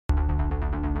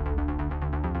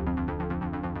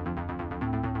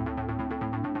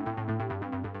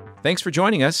Thanks for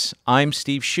joining us. I'm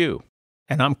Steve Hsu.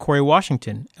 And I'm Corey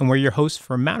Washington, and we're your hosts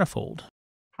for Manifold.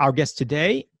 Our guest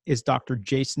today is Dr.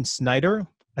 Jason Snyder,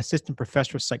 Assistant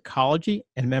Professor of Psychology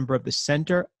and member of the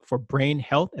Center for Brain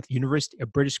Health at the University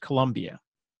of British Columbia.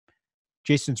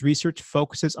 Jason's research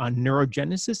focuses on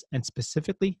neurogenesis and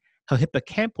specifically how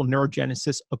hippocampal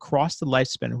neurogenesis across the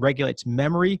lifespan regulates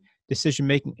memory,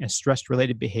 decision-making, and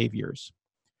stress-related behaviors.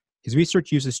 His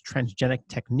research uses transgenic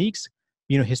techniques,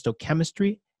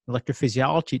 immunohistochemistry, and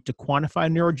electrophysiology to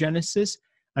quantify neurogenesis,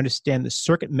 understand the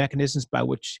circuit mechanisms by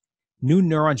which new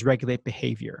neurons regulate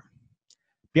behavior.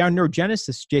 Beyond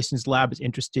neurogenesis, Jason's lab is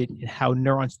interested in how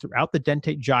neurons throughout the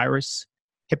dentate gyrus,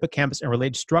 hippocampus, and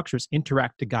related structures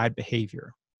interact to guide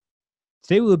behavior.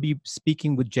 Today, we will be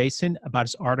speaking with Jason about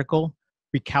his article,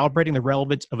 Recalibrating the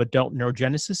Relevance of Adult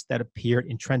Neurogenesis, that appeared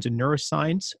in Trends in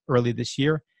Neuroscience early this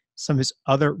year, some of his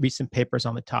other recent papers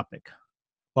on the topic.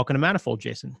 Welcome to Manifold,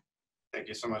 Jason. Thank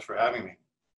you so much for having me.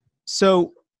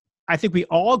 So I think we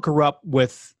all grew up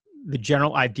with the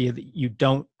general idea that you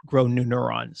don't grow new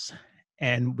neurons.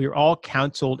 And we were all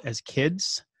counseled as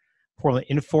kids, formally,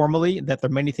 informally, that there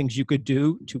are many things you could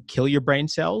do to kill your brain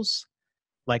cells,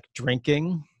 like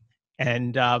drinking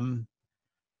and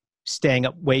staying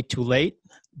up way too late.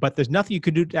 But there's nothing you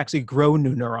could do to actually grow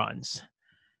new neurons.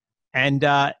 And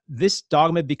this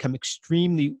dogma became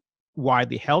extremely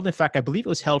widely held. In fact, I believe it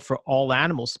was held for all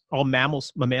animals, all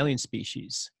mammals, mammalian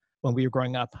species when we were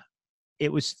growing up.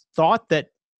 It was thought that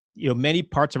many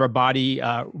parts of our body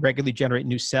regularly generate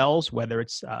new cells, whether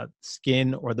it's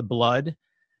skin or the blood,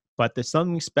 but there's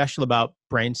something special about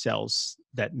brain cells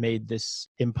that made this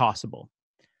impossible.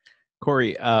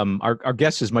 Corey, our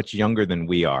guest is much younger than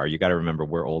we are. You got to remember,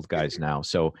 we're old guys now.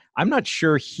 So I'm not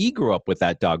sure he grew up with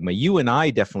that dogma. You and I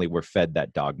definitely were fed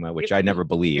that dogma, which I never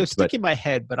believed. It was sticking in my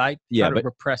head, but I try to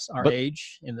repress our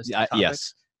age in this topic.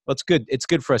 Yes. Well, it's good. It's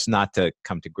good for us not to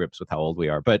come to grips with how old we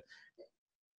are. But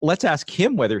let's ask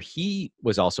him whether he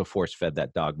was also force-fed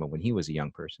that dogma when he was a young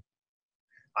person.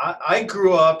 I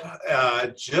grew up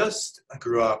in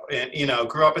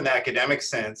the academic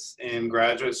sense in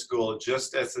graduate school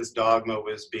just as this dogma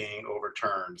was being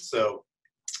overturned. So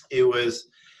it was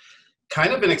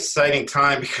kind of an exciting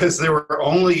time because there were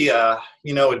only a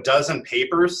dozen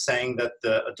papers saying that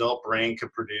the adult brain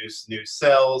could produce new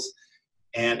cells,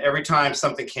 and every time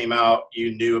something came out,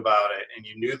 you knew about it and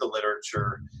you knew the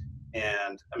literature.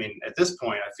 And I mean, at this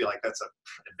point, I feel like that's an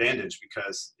advantage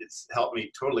because it's helped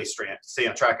me totally stay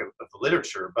on track of the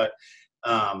literature. But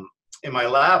in my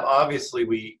lab, obviously,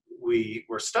 we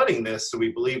were studying this, so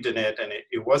we believed in it, and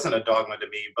it wasn't a dogma to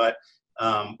me. But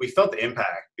we felt the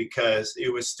impact because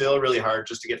it was still really hard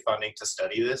just to get funding to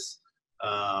study this,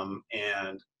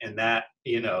 and that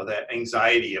that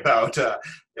anxiety about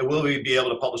will we be able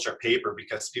to publish our paper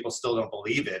because people still don't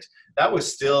believe it. That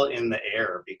was still in the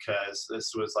air because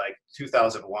this was like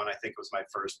 2001, I think, was my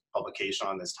first publication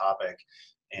on this topic,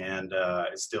 and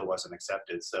it still wasn't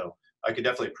accepted. So I could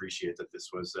definitely appreciate that this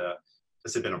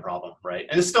had been a problem, right?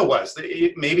 And it still was.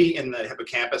 Maybe in the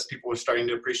hippocampus, people were starting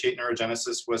to appreciate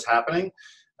neurogenesis was happening.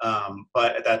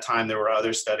 But at that time, there were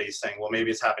other studies saying, well, maybe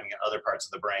it's happening in other parts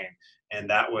of the brain. And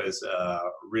that was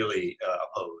really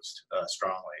opposed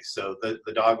strongly. So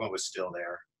the dogma was still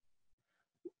there.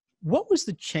 What was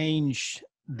the change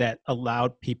that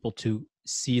allowed people to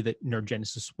see that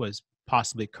neurogenesis was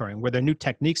possibly occurring? Were there new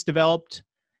techniques developed?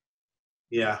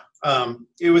 Yeah,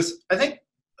 it was, I think,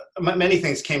 many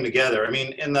things came together. I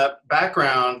mean, in the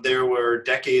background, there were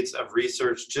decades of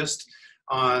research just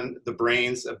on the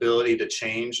brain's ability to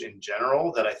change in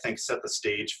general that I think set the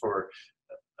stage for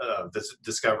this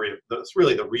discovery,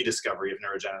 really the rediscovery of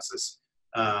neurogenesis.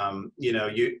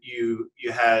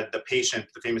 You had the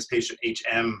famous patient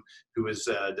H.M., who was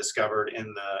discovered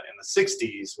in the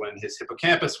 60s when his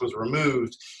hippocampus was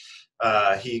removed.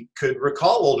 He could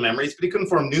recall old memories, but he couldn't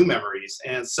form new memories.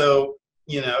 And so,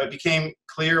 it became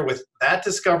clear with that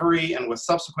discovery and with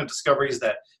subsequent discoveries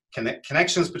that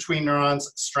connections between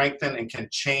neurons strengthen and can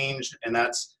change, and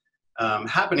that's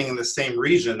happening in the same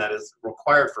region that is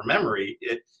required for memory.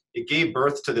 It gave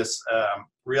birth to this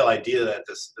real idea that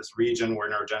this region where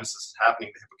neurogenesis is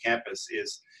happening, the hippocampus,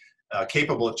 is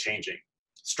capable of changing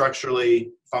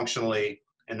structurally, functionally,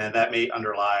 and then that may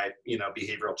underlie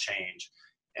behavioral change.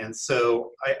 And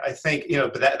so I think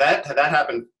that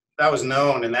happened. That was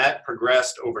known, and that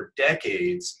progressed over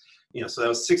decades. So that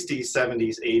was 60s,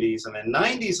 70s, 80s, and then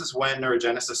 90s is when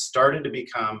neurogenesis started to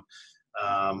become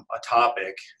a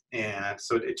topic. And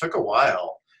so it took a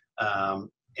while.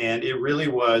 And it really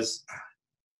was,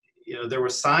 there were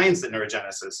signs that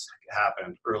neurogenesis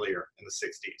happened earlier in the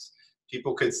 60s.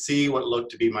 People could see what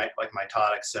looked to be like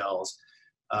mitotic cells.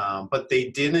 But they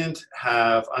didn't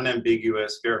have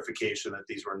unambiguous verification that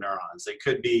these were neurons. They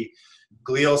could be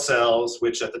glial cells,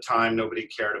 which at the time nobody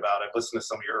cared about. I've listened to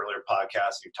some of your earlier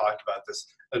podcasts. You've talked about this,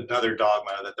 another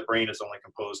dogma that the brain is only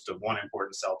composed of one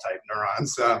important cell type,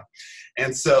 neurons.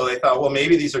 And so they thought, well,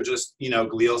 maybe these are just,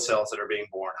 glial cells that are being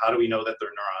born. How do we know that they're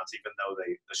neurons, even though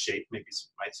the shape maybe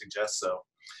might suggest so?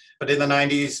 But in the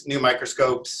 90s, new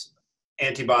microscopes,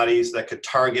 antibodies that could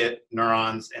target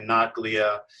neurons and not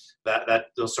glia, that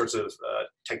those sorts of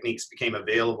techniques became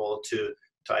available to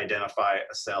identify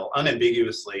a cell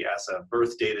unambiguously as a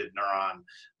birth-dated neuron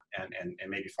and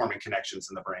maybe forming connections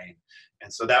in the brain.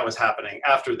 And so that was happening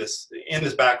after this, in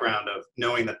this background of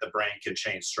knowing that the brain can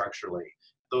change structurally.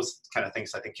 Those kind of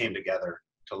things, I think, came together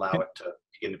to allow it to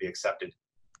begin to be accepted.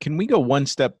 Can we go one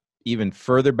step even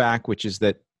further back, which is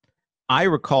that I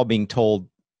recall being told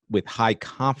with high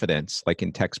confidence, like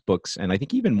in textbooks, and I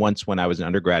think even once when I was an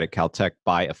undergrad at Caltech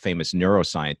by a famous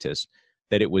neuroscientist,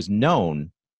 that it was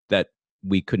known that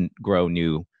we couldn't grow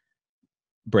new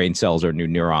brain cells or new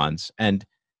neurons. And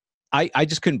I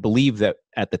just couldn't believe that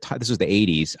at the time. This was the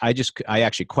 80s. I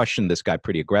actually questioned this guy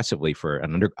pretty aggressively for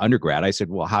an undergrad. I said,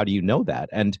 well, how do you know that?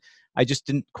 And I just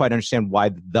didn't quite understand why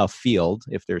the field,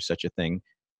 if there's such a thing,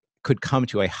 could come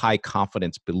to a high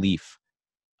confidence belief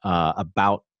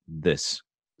about this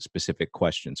specific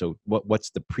question. So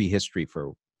what's the prehistory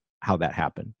for how that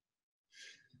happened?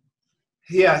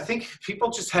 Yeah, I think people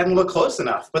just hadn't looked close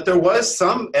enough. But there was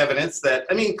some evidence that,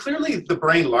 clearly the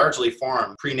brain largely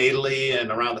formed prenatally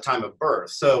and around the time of birth.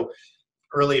 So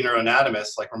early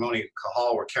neuroanatomists like Ramon y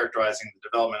Cajal were characterizing the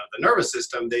development of the nervous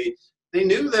system. They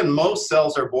knew that most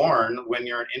cells are born when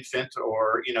you're an infant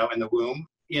or, in the womb.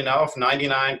 If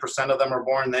 99% of them are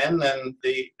born then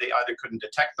they either couldn't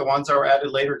detect the ones that were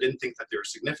added later, didn't think that they were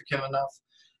significant enough.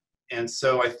 And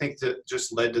so I think that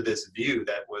just led to this view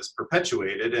that was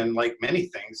perpetuated. And like many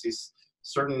things, these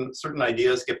certain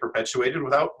ideas get perpetuated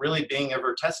without really being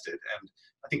ever tested. And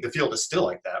I think the field is still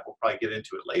like that. We'll probably get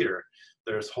into it later.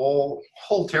 There's whole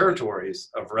territories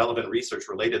of relevant research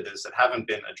related to this that haven't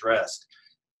been addressed.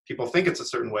 People think it's a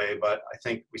certain way, but I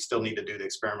think we still need to do the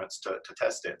experiments to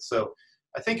test it. So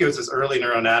I think it was this early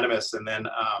neuroanatomists and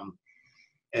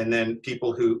then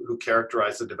people who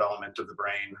characterize the development of the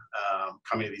brain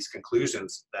coming to these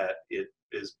conclusions that it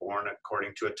is born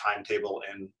according to a timetable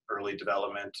in early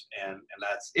development, and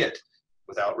that's it,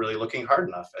 without really looking hard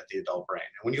enough at the adult brain.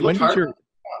 And when you look hard enough,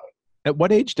 at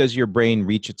what age does your brain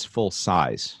reach its full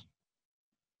size?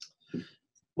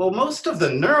 Well, most of the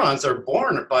neurons are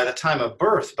born by the time of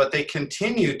birth, but they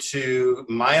continue to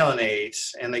myelinate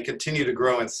and they continue to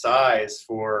grow in size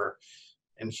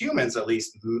in humans, at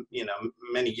least,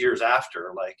 many years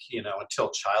after, until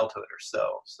childhood or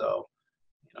so. So,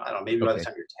 I don't know, maybe by the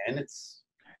time you're 10, it's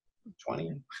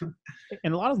 20.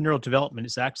 And a lot of neural development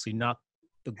is actually not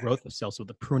the growth of cells, but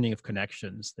the pruning of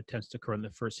connections that tends to occur in the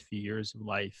first few years of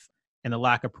life. And the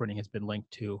lack of pruning has been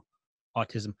linked to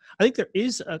autism. I think there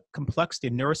is a complexity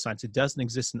in neuroscience that doesn't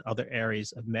exist in other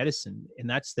areas of medicine. And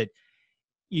that's that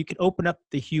you can open up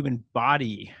the human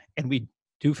body, and we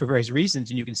do for various reasons,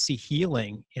 and you can see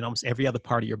healing in almost every other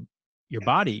part of your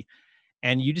body.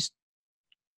 And you just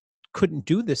couldn't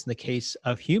do this in the case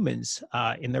of humans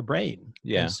in their brain.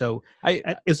 Yeah. And so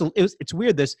it's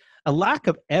weird. There's a lack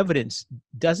of evidence,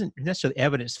 doesn't necessarily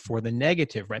evidence for the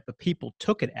negative, right? But people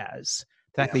took it as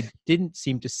the fact they didn't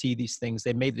seem to see these things.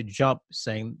 They made the jump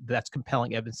saying that's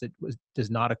compelling evidence that does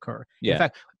not occur. Yeah. In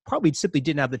fact, probably simply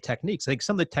didn't have the techniques. I think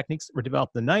some of the techniques that were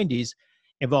developed in the 90s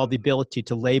involved the ability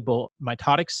to label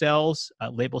mitotic cells,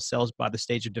 label cells by the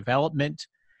stage of development.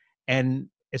 And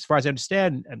as far as I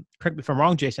understand, and correct me if I'm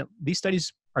wrong, Jason, these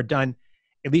studies are done,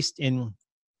 at least in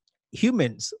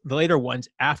humans, the later ones,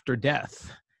 after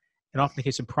death, and often the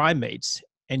case in primates.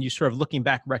 And you're sort of looking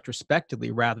back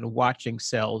retrospectively rather than watching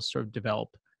cells sort of develop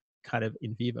kind of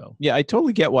in vivo. Yeah, I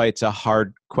totally get why it's a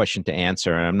hard question to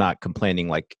answer. And I'm not complaining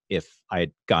like if I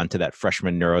had gone to that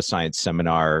freshman neuroscience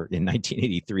seminar in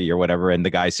 1983 or whatever, and the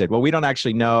guy said, well, we don't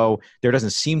actually know. There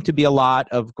doesn't seem to be a lot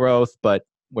of growth, but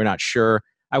we're not sure.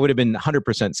 I would have been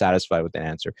 100% satisfied with the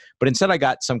answer. But instead I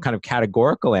got some kind of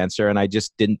categorical answer, and I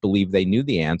just didn't believe they knew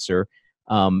the answer.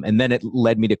 And then it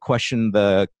led me to question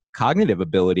the cognitive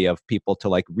ability of people to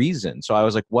like reason. So I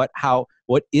was like, what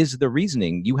is the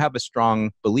reasoning? You have a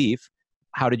strong belief.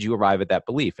 How did you arrive at that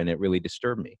belief? And it really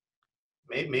disturbed me.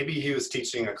 Maybe he was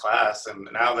teaching a class, and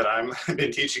now that I've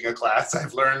been teaching a class,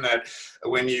 I've learned that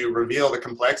when you reveal the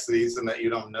complexities and that you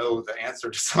don't know the answer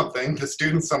to something, the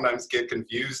students sometimes get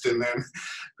confused and then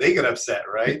they get upset,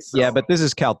 right? So, yeah, but this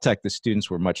is Caltech. The students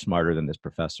were much smarter than this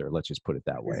professor. Let's just put it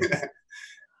that way.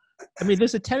 I mean,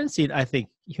 there's a tendency, I think,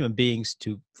 human beings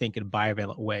to think in a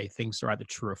bivalent way. Things are either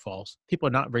true or false. People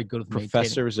are not very good with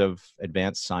Professors of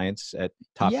advanced science at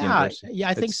top universities. Yeah,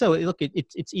 I think so. Look,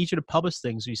 it's easier to publish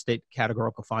things when you state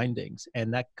categorical findings,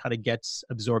 and that kind of gets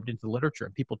absorbed into the literature,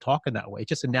 and people talk in that way. It's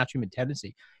just a natural human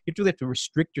tendency. You really have to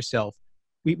restrict yourself.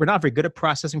 We're not very good at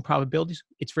processing probabilities.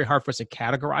 It's very hard for us to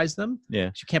categorize them. Yeah.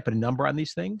 You can't put a number on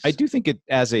these things. I do think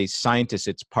as a scientist,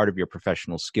 it's part of your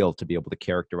professional skill to be able to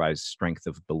characterize strength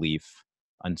of belief,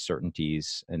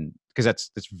 uncertainties, and because that's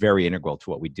very integral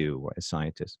to what we do as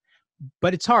scientists.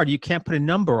 But it's hard. You can't put a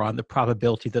number on the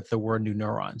probability that there were new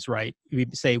neurons, right? We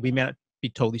say we may not be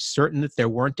totally certain that there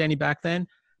weren't any back then,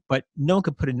 but no one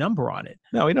could put a number on it.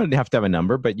 No, we don't have to have a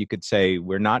number, but you could say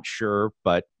we're not sure,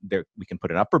 but we can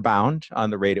put an upper bound on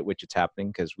the rate at which it's happening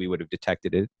because we would have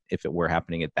detected it if it were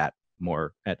happening at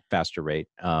faster rate.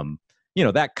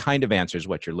 That kind of answer is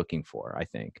what you're looking for, I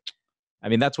think. I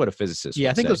mean, that's what a physicist would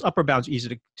I think say. those upper bounds are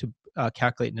easy to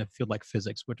calculate in a field like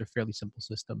physics, which are fairly simple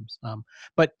systems.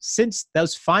 But since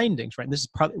those findings, right, and this is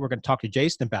probably what we're going to talk to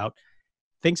Jason about,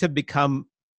 things have become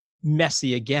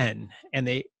messy again, and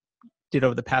they did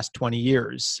over the past 20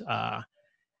 years.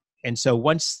 And so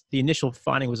once the initial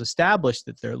finding was established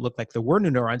that there looked like there were new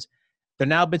neurons, there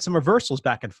now have been some reversals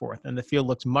back and forth, and the field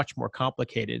looks much more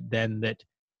complicated than that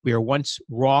we were once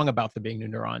wrong about there being new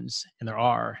neurons, and there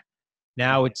are.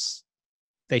 Now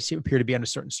they appear to be under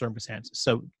certain circumstances.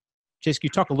 So, Jason, can you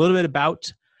talk a little bit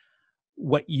about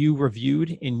what you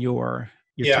reviewed in your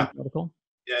article?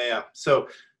 Yeah. So,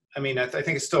 I mean, I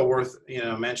think it's still worth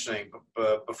mentioning.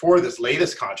 But before this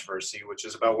latest controversy, which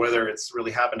is about whether it's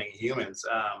really happening in humans,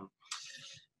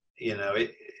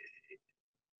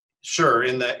 sure,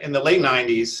 in the late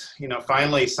 90s,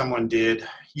 finally someone did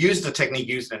use the technique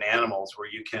used in animals where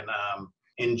you can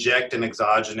inject an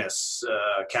exogenous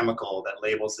chemical that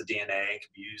labels the DNA and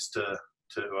can be used to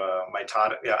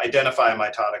identify a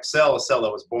mitotic cell, a cell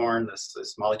that was born.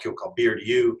 This molecule called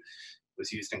BRDU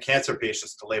was used in cancer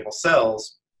patients to label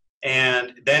cells.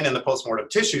 And then in the postmortem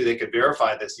tissue, they could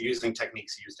verify this using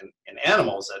techniques used in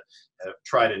animals that have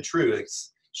tried and true to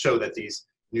show that these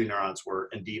new neurons were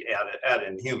indeed added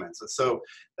in humans. And so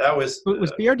that was...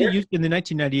 Was BRD used in the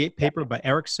 1998 paper by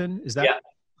Erickson? Is that...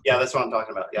 Yeah, that's what I'm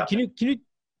talking about. Yeah. Can you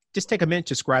just take a minute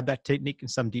to describe that technique in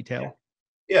some detail?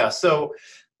 Yeah. So,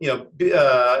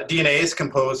 DNA is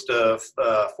composed of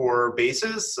 4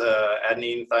 bases: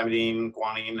 adenine, thymidine,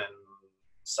 guanine, and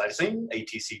cytosine,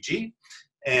 ATCG.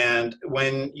 And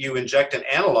when you inject an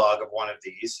analog of one of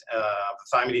these, the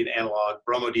thymidine analog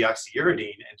bromodioxyuridine,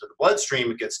 into the bloodstream,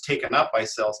 it gets taken up by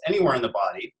cells anywhere in the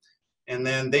body, and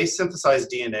then they synthesize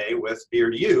DNA with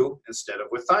BRDU instead of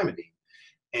with thymidine.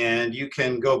 And you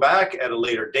can go back at a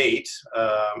later date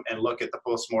and look at the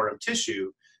postmortem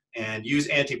tissue and use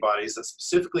antibodies that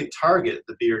specifically target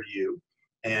the BRDU,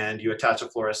 and you attach a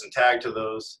fluorescent tag to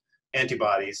those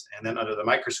antibodies, and then under the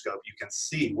microscope you can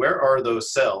see where are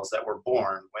those cells that were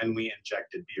born when we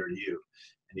injected BRDU.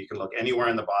 And you can look anywhere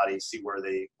in the body, see where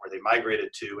they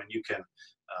migrated to, and you can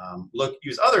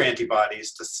use other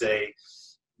antibodies to say,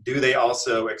 do they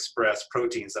also express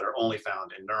proteins that are only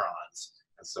found in neurons?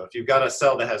 And so if you've got a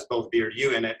cell that has both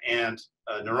BRDU in it and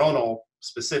a neuronal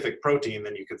specific protein,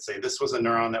 then you could say this was a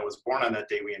neuron that was born on that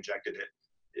day we injected it.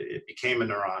 It became a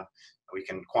neuron. We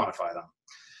can quantify them.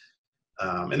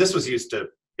 And this was used to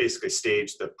basically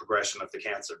stage the progression of the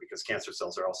cancer, because cancer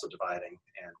cells are also dividing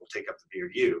and will take up the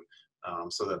BRDU.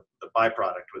 So the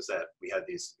byproduct was that we had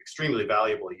these extremely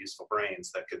valuable, useful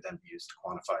brains that could then be used to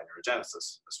quantify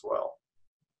neurogenesis as well.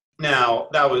 Now,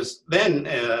 that was then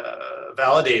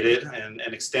validated and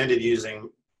extended using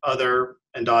other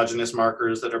endogenous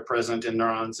markers that are present in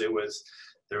neurons. There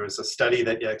was a study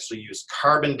that actually used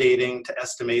carbon dating to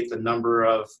estimate the number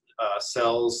of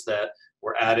cells that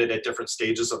were added at different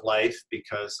stages of life,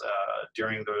 because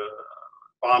during the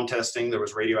bomb testing, there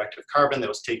was radioactive carbon that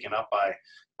was taken up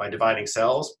by dividing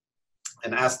cells.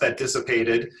 And as that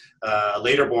dissipated,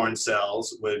 later born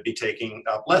cells would be taking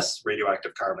up less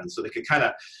radioactive carbon. So they could kind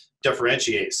of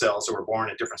differentiate cells that were born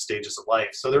at different stages of life.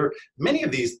 So there were many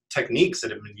of these techniques that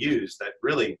have been used that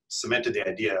really cemented the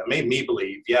idea. It made me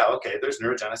believe, yeah, okay, there's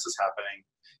neurogenesis happening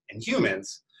in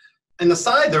humans. And the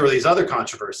side, there were these other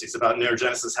controversies about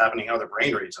neurogenesis happening in other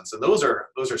brain regions. And those are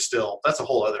still, that's a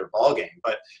whole other ballgame.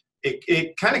 But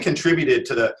it kind of contributed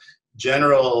to the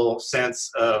general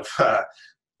sense of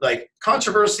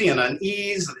controversy and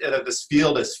unease that this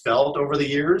field has felt over the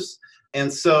years.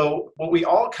 And so what we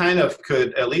all kind of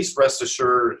could at least rest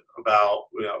assured about,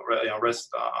 rest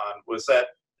on, was that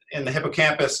in the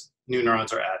hippocampus, new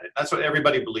neurons are added. That's what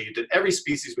everybody believed. In every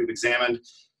species we've examined,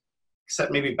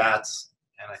 except maybe bats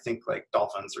and I think like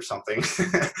dolphins or something,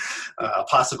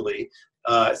 possibly.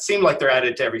 It seemed like they're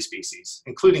added to every species,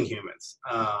 including humans.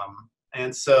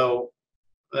 And so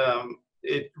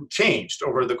it changed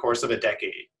over the course of a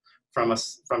decade from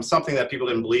something that people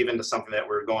didn't believe in to something that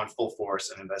we're going full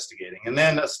force and investigating. And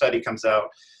then a study comes out,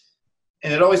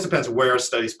 and it always depends where a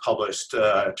study's published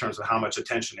in terms of how much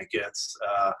attention it gets.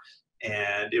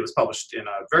 And it was published in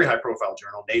a very high-profile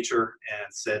journal, Nature,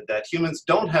 and said that humans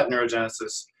don't have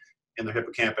neurogenesis in their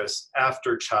hippocampus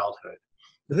after childhood.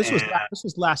 This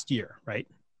was last year, right?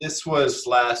 This was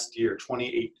last year,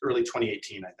 early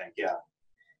 2018, I think. Yeah.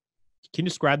 Can you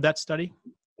describe that study?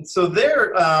 So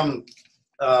this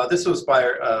was by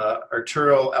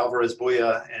Arturo Alvarez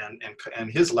Buya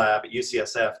and his lab at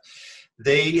UCSF.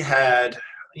 They had,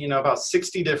 about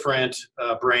 60 different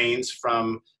brains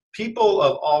from people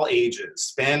of all ages,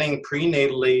 spanning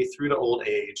prenatally through to old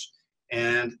age.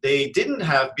 And they didn't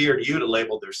have BRDU to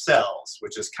label their cells,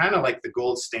 which is kind of like the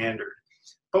gold standard.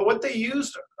 But what they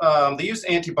used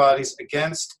antibodies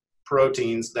against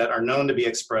proteins that are known to be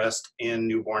expressed in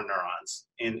newborn neurons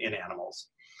in animals.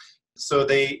 So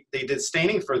they did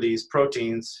staining for these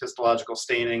proteins, histological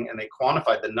staining, and they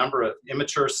quantified the number of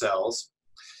immature cells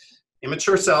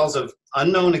of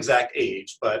unknown exact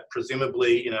age, but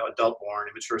presumably, adult-born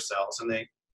immature cells,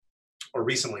 or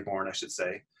recently born, I should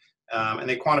say. And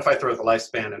they quantified throughout the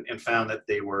lifespan and found that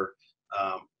they were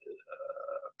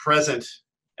present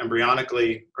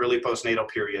embryonically, early postnatal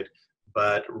period,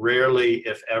 but rarely,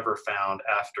 if ever, found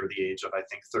after the age of, I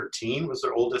think, 13 was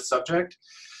their oldest subject.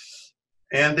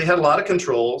 And they had a lot of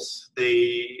controls.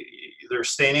 Their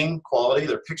staining quality,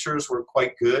 their pictures were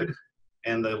quite good,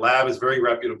 and the lab is very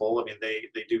reputable. I mean, they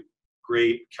do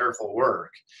great, careful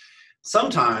work.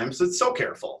 Sometimes it's so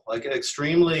careful, like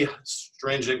extremely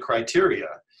stringent criteria,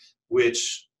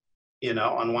 which,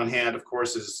 on one hand, of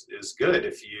course, is good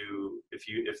if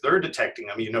they're detecting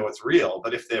them, it's real.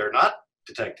 But if they're not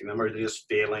detecting them, or they're just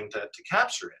failing to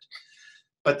capture it.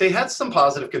 But they had some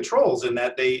positive controls in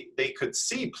that they could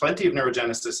see plenty of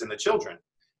neurogenesis in the children.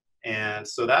 And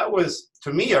so that was,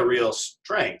 to me, a real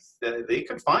strength, that they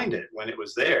could find it when it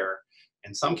was there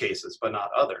in some cases, but not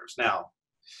others. Now,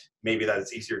 maybe that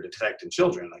is easier to detect in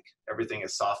children, like everything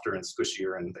is softer and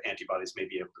squishier, and the antibodies may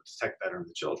be able to detect better in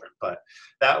the children. But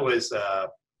that was,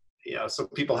 so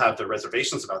people have their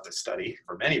reservations about this study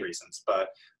for many reasons, but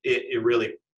it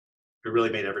really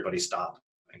made everybody stop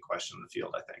and question the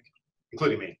field, I think,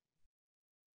 including me.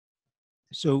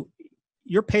 So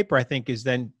your paper, I think, is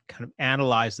then kind of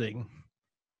analyzing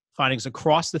findings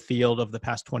across the field of the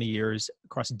past 20 years,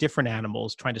 across different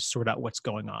animals, trying to sort out what's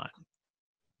going on.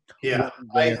 Yeah.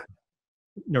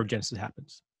 Neurogenesis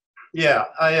happens. Yeah.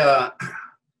 I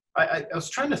was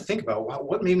trying to think about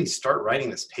what made me start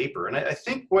writing this paper. And I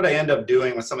think what I end up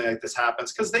doing when something like this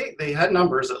happens, because they had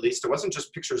numbers, at least. It wasn't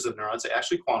just pictures of neurons. They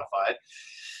actually quantified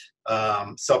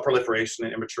cell proliferation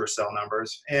and immature cell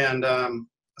numbers. And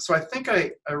so I think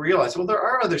I realized, well, there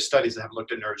are other studies that have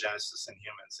looked at neurogenesis in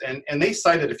humans. And they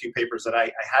cited a few papers that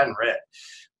I hadn't read.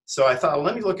 So I thought, well,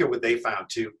 let me look at what they found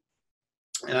too.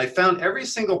 And I found every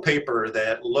single paper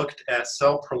that looked at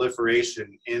cell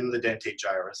proliferation in the dentate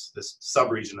gyrus, this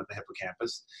subregion of the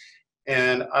hippocampus.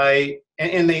 And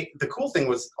the cool thing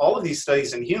was all of these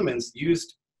studies in humans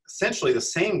used essentially the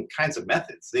same kinds of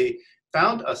methods. They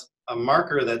found a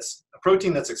marker that's a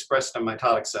protein that's expressed in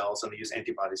mitotic cells, and they use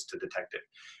antibodies to detect it.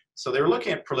 So they were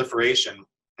looking at proliferation,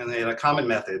 and they had a common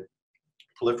method,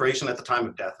 proliferation at the time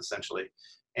of death, essentially.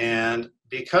 And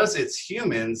because it's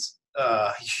humans,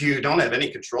 you don't have any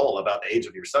control about the age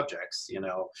of your subjects.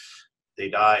 They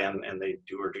die and they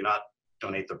do or do not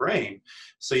donate the brain.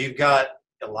 So you've got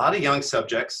a lot of young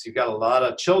subjects, you've got a lot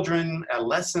of children,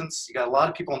 adolescents, you got a lot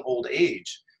of people in old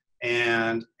age.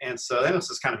 And so then it's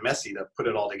just kind of messy to put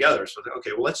it all together. So,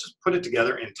 okay, well, let's just put it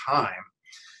together in time.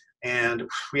 And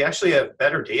we actually have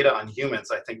better data on humans,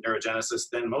 I think, neurogenesis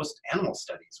than most animal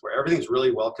studies, where everything's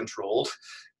really well controlled.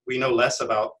 We know less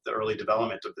about the early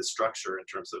development of this structure in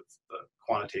terms of the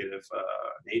quantitative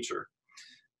nature.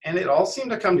 And it all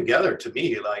seemed to come together to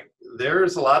me. Like,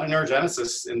 there's a lot of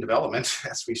neurogenesis in development,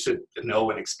 as we should know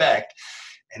and expect,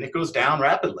 and it goes down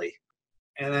rapidly.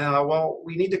 And well,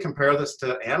 we need to compare this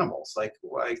to animals. Like,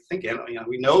 well, I think,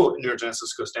 we know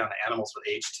neurogenesis goes down to animals with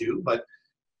age too, but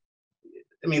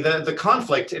I mean, the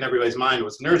conflict in everybody's mind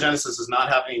was neurogenesis is not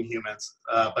happening in humans,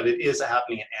 but it is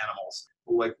happening in animals.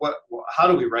 Like, how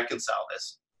do we reconcile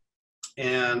this?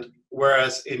 And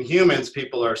whereas in humans,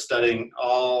 people are studying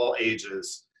all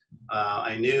ages,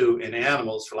 I knew in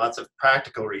animals, for lots of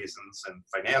practical reasons and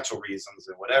financial reasons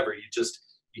and whatever,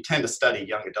 you tend to study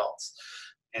young adults.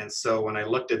 And so when I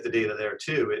looked at the data there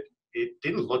too, it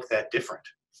didn't look that different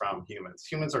from humans.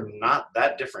 Humans are not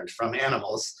that different from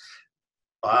animals.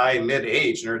 By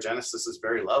mid-age, neurogenesis is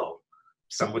very low.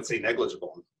 Some would say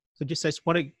negligible. So just I just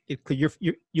want to get clear,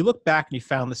 you look back and you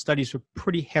found the studies were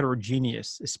pretty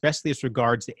heterogeneous, especially as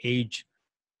regards the age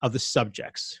of the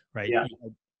subjects, right? Yeah. You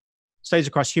had studies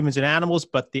across humans and animals,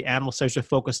 but the animal studies are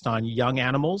focused on young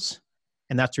animals,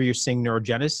 and that's where you're seeing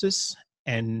neurogenesis.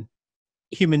 And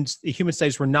the human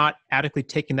studies were not adequately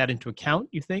taking that into account,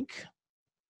 you think?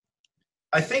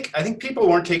 I think people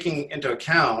weren't taking into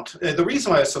account. The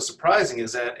reason why it's so surprising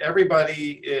is that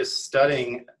everybody is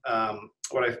studying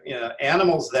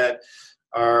animals that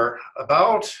are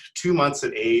about 2 months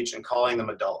of age and calling them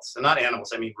adults. And not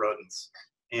animals, I mean rodents.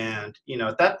 And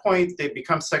at that point they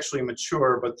become sexually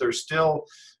mature, but they're still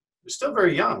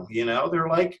very young.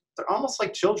 They're almost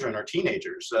like children or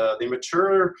teenagers. They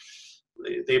mature.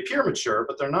 They appear mature,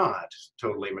 but they're not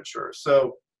totally mature.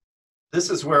 So this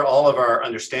is where all of our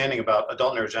understanding about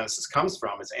adult neurogenesis comes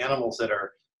from. It's animals that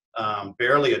are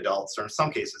barely adults, or in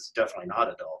some cases, definitely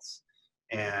not adults.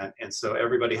 And so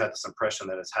everybody had this impression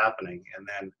that it's happening. And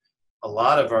then a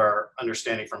lot of our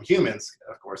understanding from humans,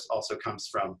 of course, also comes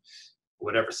from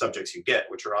whatever subjects you get,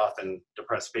 which are often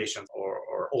depressed patients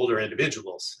or older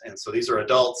individuals. And so these are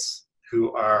adults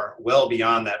who are well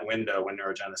beyond that window when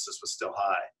neurogenesis was still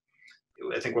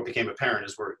high. I think what became apparent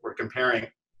is we're comparing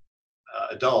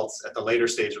adults at the later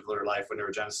stage of their life when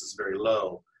neurogenesis is very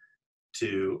low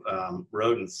to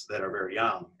rodents that are very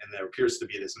young. And there appears to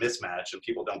be this mismatch, and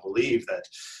people don't believe that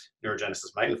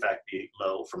neurogenesis might in fact be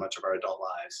low for much of our adult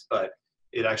lives, but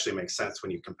it actually makes sense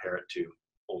when you compare it to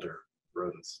older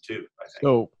rodents too, I think.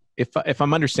 So if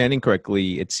I'm understanding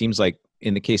correctly, it seems like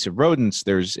in the case of rodents,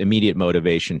 there's immediate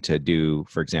motivation to do,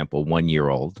 for example,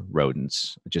 1-year-old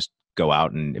rodents, just go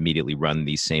out and immediately run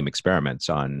these same experiments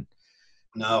on.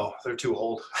 No, they're too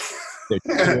old. They're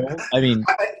too old? I mean,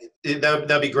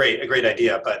 that'd be great, a great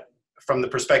idea. But from the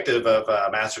perspective of a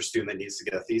master's student that needs to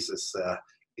get a thesis,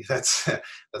 that's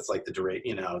like the durate.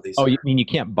 You mean you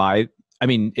can't buy? I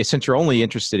mean, since you're only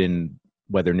interested in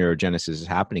whether neurogenesis is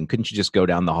happening, couldn't you just go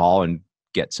down the hall and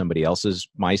get somebody else's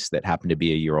mice that happen to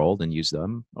be 1 year old and use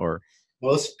them? Or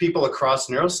most people across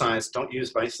neuroscience don't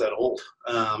use mice that old.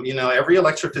 Every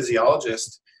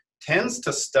electrophysiologist tends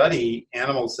to study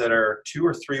animals that are 2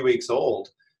 or 3 weeks old.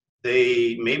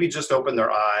 They maybe just open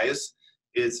their eyes.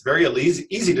 It's very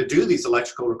easy to do these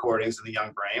electrical recordings in the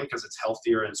young brain because it's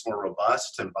healthier and it's more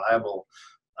robust and viable.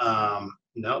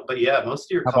 But yeah, most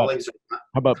of your colleagues are not.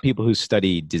 How about people who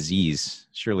study disease?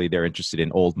 Surely they're interested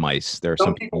in old mice. There are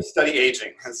some people study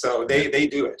aging, and so they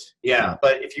do it. Yeah,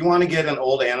 but if you want to get an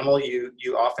old animal,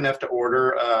 you often have to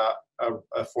order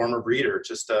a former breeder,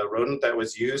 just a rodent that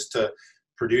was used to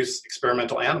produce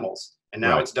experimental animals, and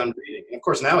now it's done breeding. And of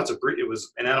course, now it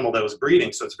was an animal that was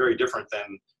breeding, so it's very different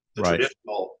than the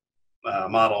traditional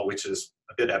model, which is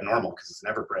a bit abnormal because it's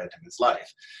never bred in its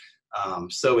life.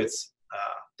 So it's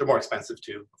they're more expensive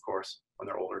too, of course, when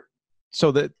they're older.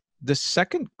 So the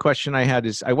second question I had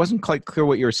is, I wasn't quite clear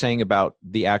what you were saying about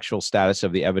the actual status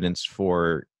of the evidence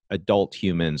for adult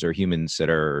humans or humans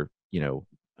that are,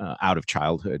 out of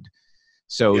childhood.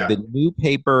 So the new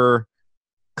paper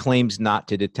claims not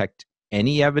to detect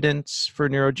any evidence for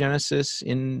neurogenesis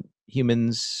in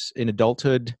humans in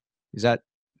adulthood. Is that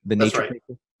the Nature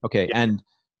paper? Okay. Yeah.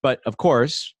 But of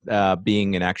course,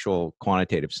 being an actual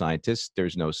quantitative scientist,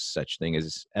 there's no such thing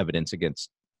as evidence against,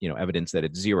 evidence that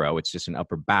it's zero. It's just an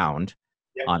upper bound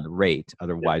on the rate.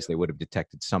 Otherwise, they would have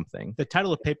detected something. The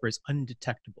title of the paper is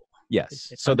undetectable. Yes.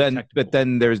 It's so then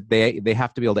they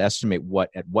have to be able to estimate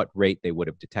at what rate they would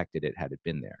have detected it had it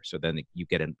been there. So then you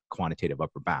get a quantitative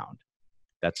upper bound.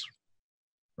 That's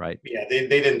right. Yeah, they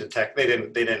didn't detect. They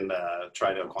didn't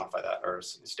try to quantify that or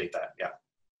state that.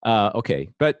 Yeah. Okay,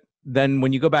 but then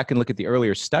when you go back and look at the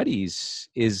earlier studies,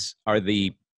 are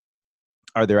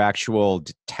there actual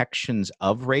detections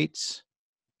of rates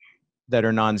that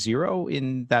are non-zero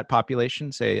in that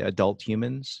population, say adult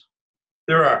humans?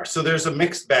 There are. So there's a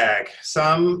mixed bag.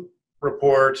 Some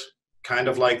report, kind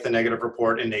of like the negative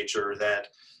report in Nature, that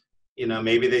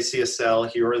maybe they see a cell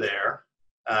here or there,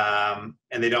 and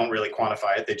they don't really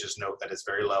quantify it. They just note that it's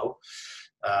very low,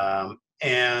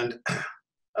 and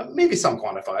maybe some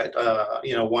quantify it,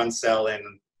 1 cell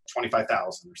in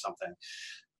 25,000 or something.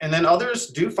 And then others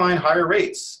do find higher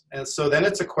rates. And so then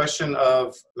it's a question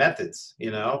of methods,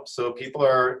 so people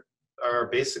are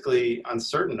basically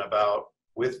uncertain about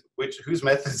whose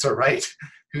methods are right,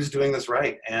 who's doing this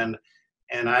right. And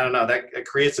I don't know, that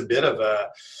creates a bit of a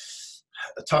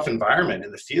tough environment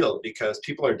in the field because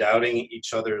people are doubting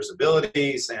each other's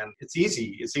abilities, and it's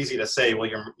easy to say, well,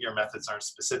 your methods aren't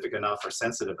specific enough or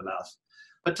sensitive enough.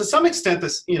 But to some extent,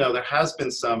 this, there has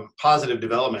been some positive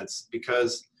developments,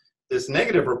 because this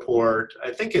negative report,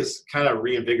 I think, has kind of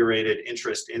reinvigorated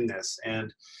interest in this.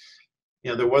 And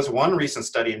there was one recent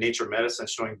study in Nature Medicine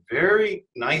showing very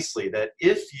nicely that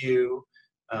if you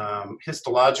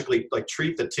histologically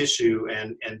treat the tissue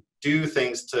and do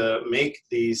things to make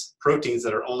these proteins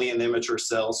that are only in the immature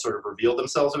cells sort of reveal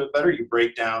themselves a bit better, you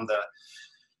break down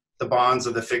the bonds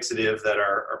of the fixative that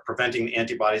are preventing the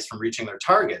antibodies from reaching their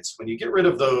targets. When you get rid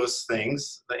of those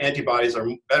things, the antibodies are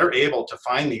better able to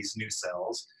find these new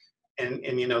cells. And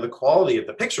the quality of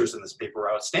the pictures in this paper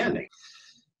are outstanding.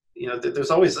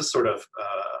 There's always this sort of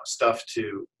stuff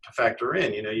to factor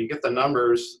in. You get the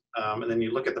numbers, and then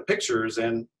you look at the pictures,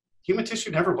 and human tissue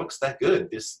never looks that good.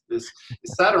 It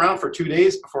sat around for 2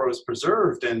 days before it was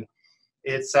preserved, and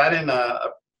it sat in a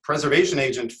preservation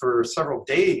agent for several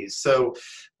days. So,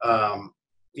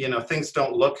 things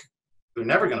don't look, they're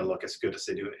never going to look as good as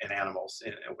they do in animals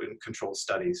in controlled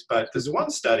studies. But this one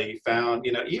study found,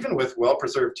 even with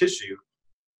well-preserved tissue,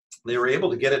 they were able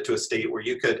to get it to a state where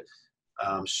you could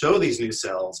show these new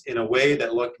cells in a way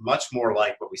that looked much more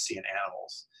like what we see in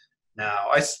animals. Now,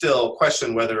 I still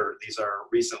question whether these are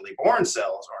recently born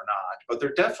cells or not, but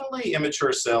they're definitely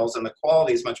immature cells, and the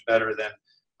quality is much better than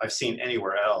I've seen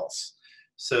anywhere else.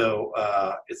 So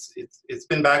it's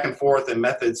been back and forth, and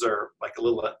methods are like a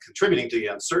little contributing to the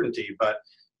uncertainty, but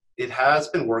it has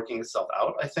been working itself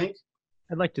out, I think.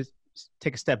 I'd like to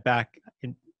take a step back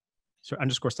and sort of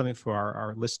underscore something for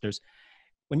our listeners.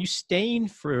 When you stain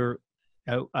for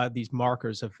these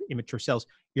markers of immature cells,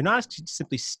 you're not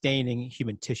simply staining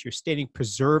human tissue, you're staining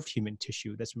preserved human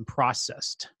tissue that's been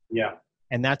processed. Yeah.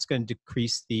 And that's going to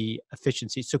decrease the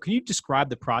efficiency. So can you describe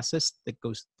the process that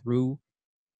goes through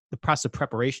the process of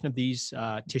preparation of these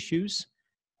tissues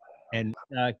and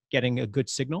getting a good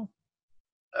signal?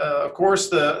 Of course,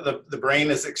 the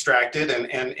brain is extracted, and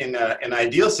in an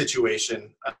ideal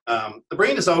situation, the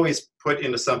brain is always put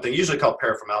into something usually called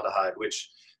paraformaldehyde, which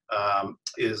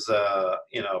is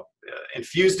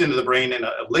infused into the brain in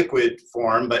a liquid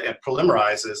form, but it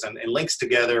polymerizes and links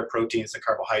together proteins and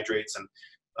carbohydrates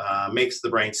and makes the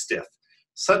brain stiff,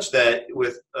 such that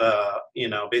with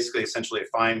basically essentially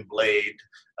a fine blade,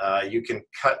 you can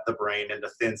cut the brain into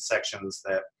thin sections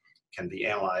that can be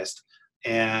analyzed.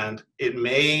 And it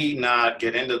may not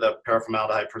get into the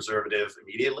paraformaldehyde preservative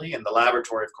immediately. In the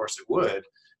laboratory, of course, it would.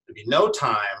 There'd be no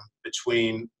time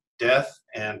between death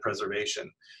and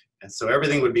preservation. And so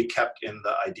everything would be kept in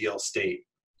the ideal state.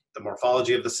 The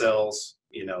morphology of the cells,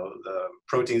 the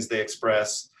proteins they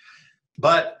express.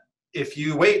 But if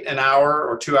you wait an hour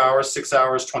or 2 hours, 6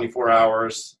 hours, 24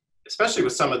 hours, especially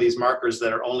with some of these markers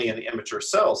that are only in the immature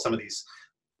cells, some of these,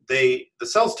 the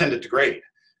cells tend to degrade.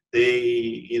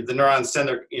 The neurons send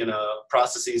their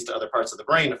processes to other parts of the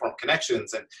brain to form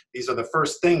connections, and these are the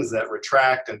first things that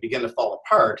retract and begin to fall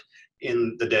apart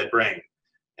in the dead brain.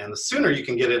 And the sooner you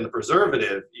can get it in the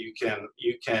preservative, you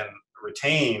can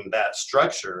retain that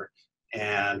structure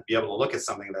and be able to look at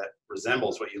something that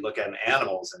resembles what you look at in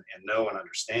animals and know and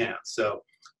understand. So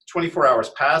 24 hours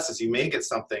passes, you may get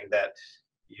something that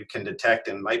you can detect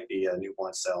and might be a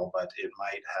newborn cell, but it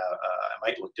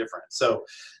might look different. So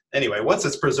anyway, once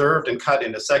it's preserved and cut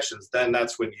into sections, then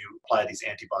that's when you apply these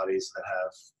antibodies that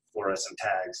have fluorescent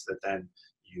tags that then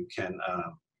you can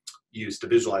use to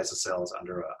visualize the cells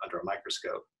under a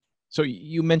microscope. So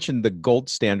you mentioned the gold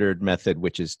standard method,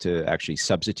 which is to actually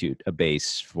substitute a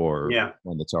base for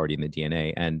one that's already in the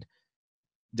DNA. And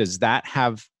does that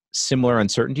have similar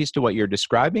uncertainties to what you're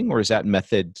describing, or is that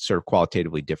method sort of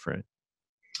qualitatively different?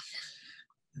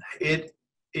 It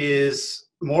is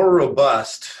more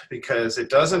robust because it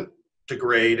doesn't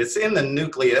degrade. It's in the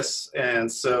nucleus, and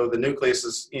so the nucleus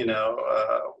is,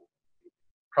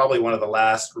 probably one of the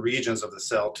last regions of the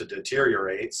cell to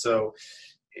deteriorate. So,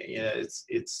 I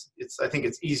think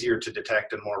it's easier to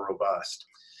detect and more robust.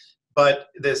 But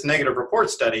this negative report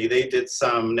study, they did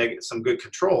some good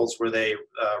controls where they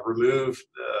removed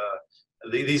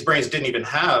these brains didn't even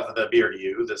have the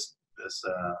BRDU, this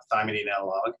thymidine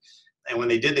analog. And when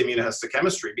they did the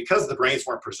immunohistochemistry, because the brains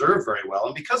weren't preserved very well,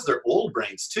 and because they're old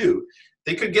brains too,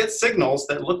 they could get signals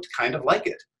that looked kind of like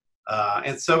it.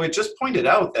 And so it just pointed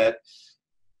out that,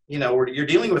 you're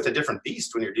dealing with a different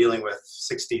beast when you're dealing with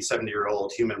 60,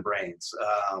 70-year-old human brains.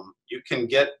 You can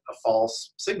get a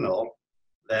false signal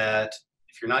that,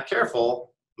 if you're not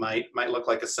careful, might look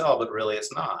like a cell, but really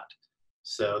it's not.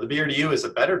 So the BRDU is a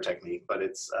better technique, but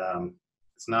it's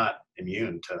not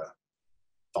immune to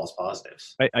false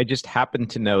positives. I just happen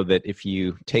to know that if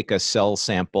you take a cell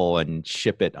sample and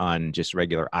ship it on just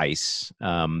regular ice,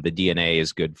 the DNA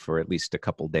is good for at least a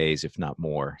couple days, if not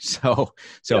more. So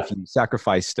Yeah. if you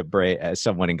sacrificed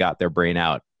someone and got their brain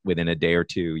out within a day or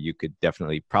two, you could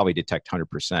definitely probably detect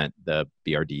 100% the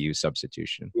BRDU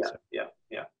substitution. Yeah, So,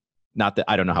 yeah. not that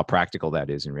I don't know how practical that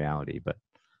is in reality, but.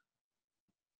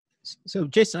 So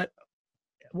Jason, I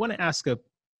want to ask a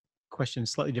question in a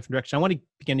slightly different direction. I want to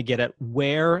begin to get at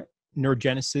where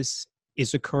neurogenesis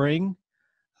is occurring,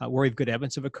 where we have good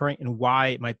evidence of occurring, and why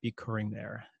it might be occurring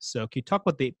there. So can you talk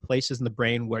about the places in the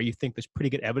brain where you think there's pretty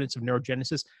good evidence of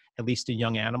neurogenesis, at least in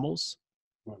young animals,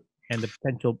 and the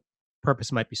potential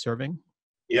purpose it might be serving?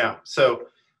 Yeah, so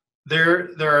there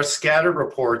are scattered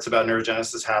reports about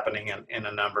neurogenesis happening in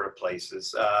a number of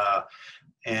places.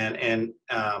 And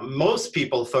most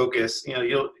people focus,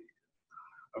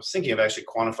 I was thinking of actually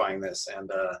quantifying this and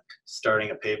starting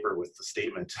a paper with the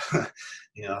statement,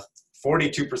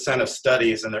 42% of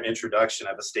studies in their introduction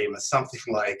have a statement, something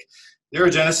like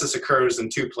neurogenesis occurs in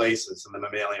two places in the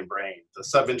mammalian brain, the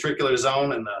subventricular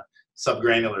zone and the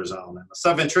subgranular zone. And the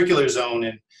subventricular zone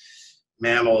in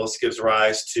mammals gives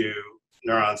rise to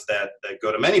neurons that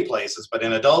go to many places, but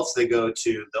in adults, they go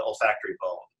to the olfactory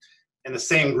bulb. And the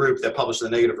same group that published the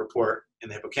negative report in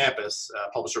the hippocampus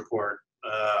published a report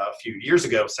a few years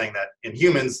ago saying that in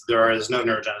humans, there is no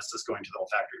neurogenesis going to the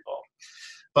olfactory bulb.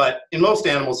 But in most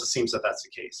animals, it seems that that's the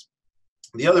case.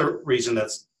 The other region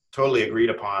that's totally agreed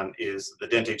upon is the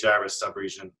dentate gyrus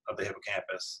subregion of the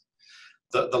hippocampus.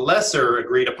 The lesser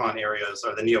agreed upon areas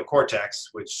are the neocortex,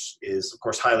 which is, of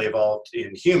course, highly evolved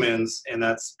in humans, and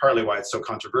that's partly why it's so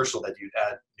controversial that you'd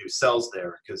add new cells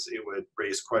there, because it would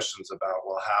raise questions about,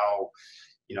 well,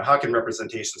 how can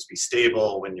representations be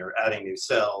stable when you're adding new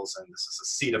cells, and this is a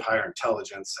seat of higher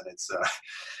intelligence, and it's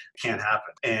can't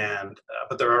happen. And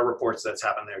but there are reports that's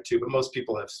happened there too, but most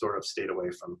people have sort of stayed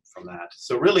away from that.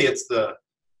 So really, it's the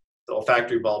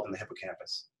olfactory bulb and the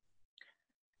hippocampus.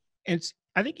 It's,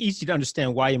 I think, easy to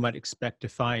understand why you might expect to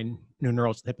find new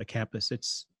neurons in the hippocampus.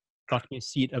 It's thought to be a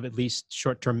seat of at least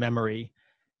short-term memory,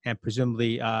 and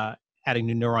presumably adding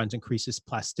new neurons increases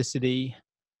plasticity.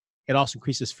 It also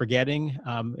increases forgetting,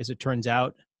 as it turns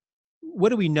out. What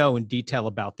do we know in detail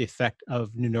about the effect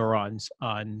of new neurons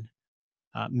on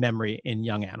memory in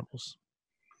young animals?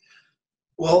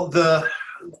 Well, the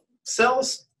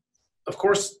cells, of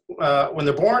course, when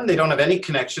they're born, they don't have any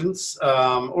connections.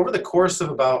 Over the course of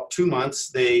about 2 months,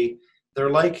 they're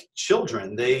like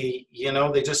children. They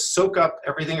just soak up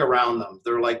everything around them.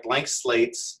 They're like blank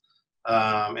slates,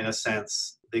 in a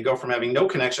sense. They go from having no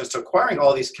connections to acquiring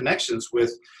all these connections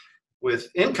with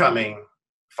incoming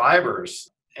fibers.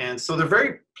 And so they're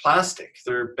very plastic.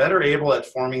 They're better able at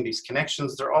forming these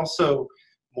connections. They're also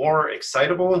more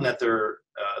excitable in that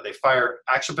they fire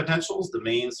action potentials. The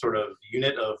main sort of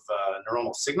unit of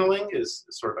neuronal signaling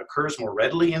sort of occurs more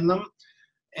readily in them.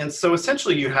 And so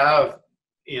essentially you have,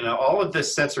 all of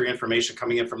this sensory information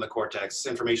coming in from the cortex,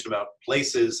 information about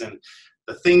places and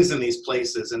the things in these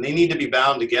places, and they need to be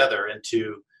bound together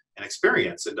into an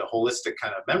experience, into holistic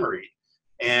kind of memory.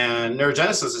 And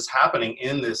neurogenesis is happening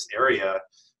in this area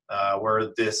where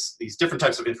these different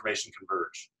types of information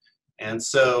converge. And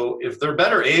so if they're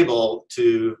better able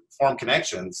to form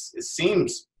connections, it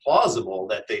seems plausible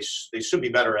that they should be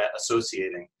better at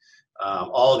associating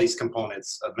all of these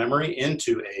components of memory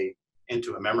into a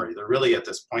memory. They're really at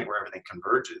this point where everything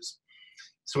converges.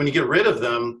 So when you get rid of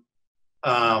them,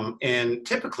 and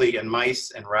typically in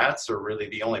mice and rats are really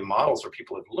the only models where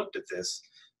people have looked at this,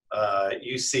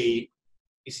 you see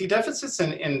deficits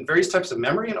in various types of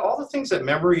memory and all the things that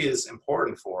memory is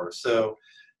important for. So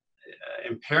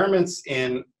impairments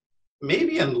in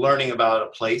learning about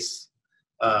a place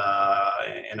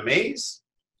in a maze,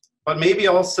 but maybe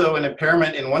also an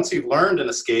impairment in once you've learned an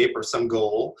escape or some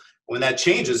goal, when that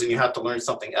changes and you have to learn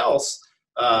something else,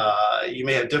 you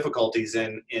may have difficulties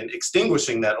in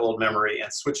extinguishing that old memory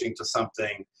and switching to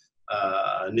something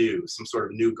new, some sort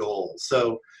of new goal.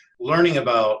 So learning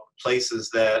about places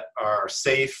that are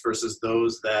safe versus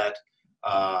those that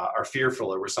are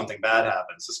fearful or where something bad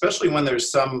happens, especially when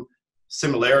there's some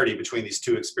similarity between these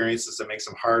two experiences that makes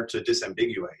them hard to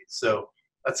disambiguate. So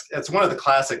that's one of the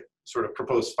classic sort of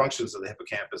proposed functions of the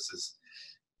hippocampus, is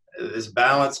this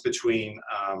balance between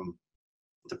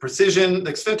the precision, the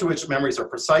extent to which memories are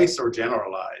precise or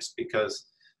generalized, because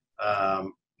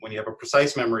when you have a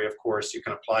precise memory, of course, you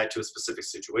can apply it to a specific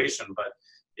situation, but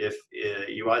if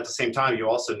you at the same time, you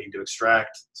also need to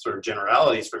extract sort of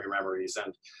generalities from your memories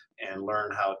and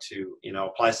learn how to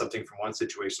apply something from one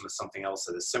situation to something else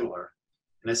that is similar.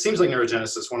 And it seems like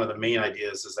neurogenesis, one of the main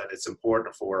ideas is that it's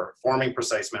important for forming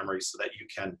precise memories so that you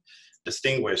can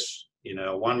distinguish,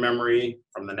 one memory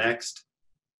from the next,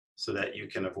 so that you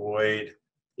can avoid,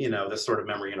 this sort of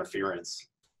memory interference.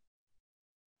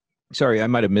 Sorry, I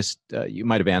might have missed, you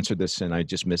might have answered this and I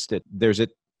just missed it. There's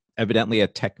evidently a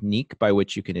technique by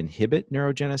which you can inhibit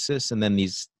neurogenesis, and then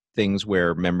these things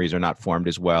where memories are not formed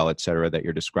as well, et cetera, that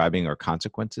you're describing are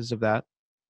consequences of that?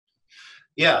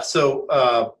 Yeah,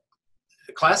 so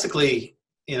classically,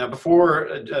 before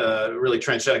really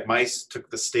transgenic mice took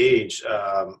the stage,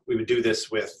 we would do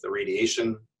this with the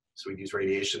radiation. So we'd use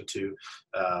radiation to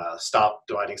stop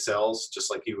dividing cells, just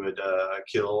like you would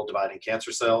kill dividing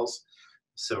cancer cells.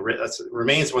 So that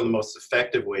remains one of the most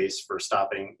effective ways for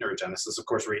stopping neurogenesis. Of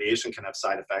course, radiation can have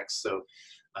side effects. So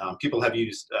people have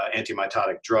used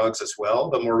antimitotic drugs as well.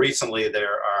 But more recently,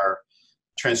 there are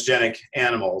transgenic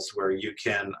animals where you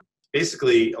can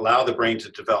basically allow the brain to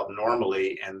develop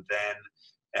normally, and then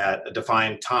at a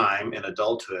defined time in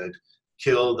adulthood,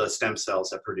 kill the stem cells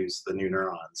that produce the new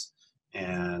neurons.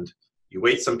 And you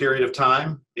wait some period of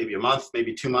time, maybe a month,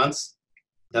 maybe 2 months.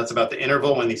 That's about the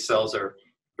interval when these cells are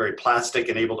very plastic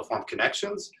and able to form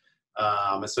connections.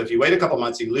 And so if you wait a couple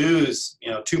months, you lose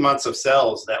 2 months of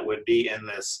cells that would be in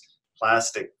this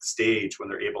plastic stage when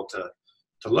they're able to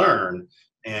learn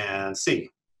and see.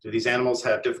 Do these animals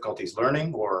have difficulties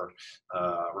learning or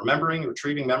remembering,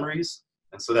 retrieving memories?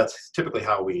 And so that's typically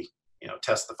how we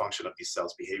test the function of these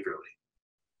cells behaviorally.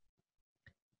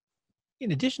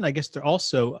 In addition, I guess there are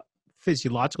also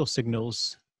physiological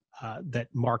signals that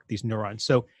mark these neurons.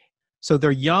 So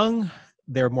they're young,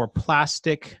 they're more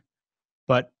plastic,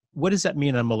 but what does that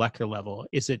mean on a molecular level?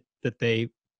 Is it that they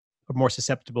are more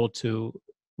susceptible to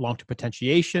long-term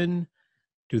potentiation?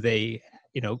 Do they,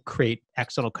 create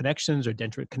axonal connections or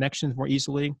dendrite connections more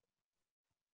easily?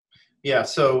 Yeah,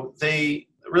 so the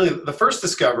first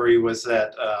discovery was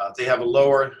that they have a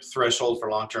lower threshold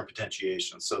for long-term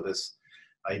potentiation. So this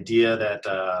idea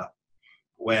that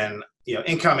when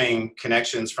incoming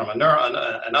connections from a neuron,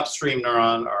 an upstream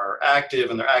neuron, are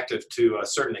active, and they're active to a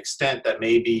certain extent, that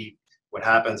may be what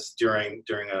happens during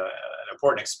an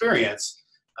important experience,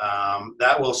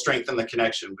 that will strengthen the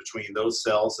connection between those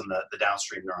cells and the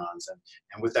downstream neurons.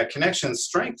 And with that connection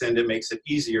strengthened, it makes it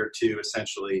easier to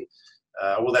essentially,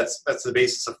 that's the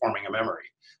basis of forming a memory.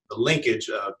 The linkage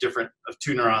of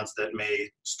two neurons that may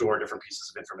store different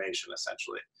pieces of information,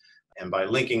 essentially. And by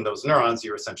linking those neurons,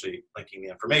 you're essentially linking the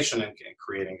information and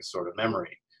creating a sort of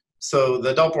memory. So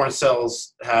the adult-born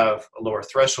cells have a lower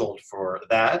threshold for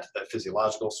that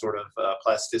physiological sort of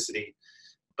plasticity.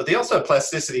 But they also have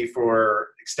plasticity for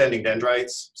extending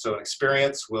dendrites. So an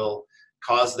experience will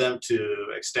cause them to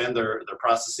extend their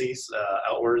processes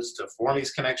outwards to form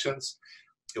these connections.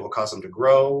 It will cause them to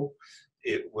grow.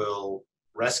 It will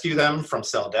rescue them from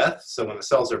cell death. So when the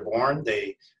cells are born,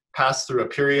 they pass through a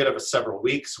period of several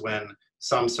weeks when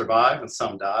some survive and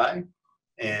some die.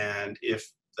 And if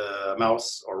the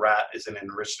mouse or rat is in an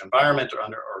enriched environment or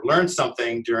learns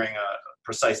something during a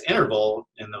precise interval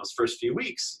in those first few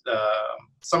weeks,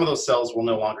 some of those cells will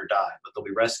no longer die, but they'll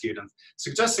be rescued, and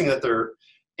suggesting that they're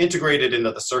integrated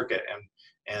into the circuit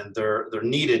and they're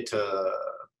needed to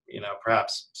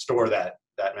perhaps store that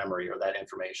memory or that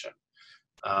information.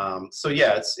 So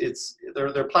yeah,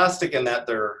 they're plastic in that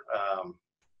they're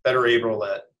better able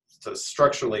to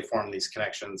structurally form these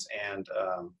connections and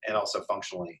also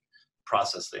functionally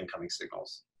process the incoming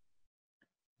signals.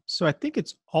 So I think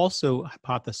it's also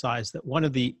hypothesized that one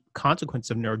of the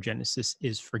consequences of neurogenesis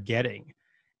is forgetting,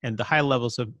 and the high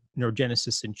levels of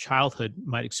neurogenesis in childhood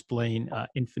might explain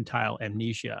infantile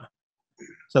amnesia.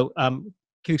 So can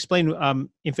you explain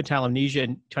infantile amnesia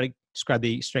and try to describe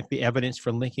the strength of the evidence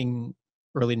for linking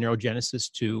early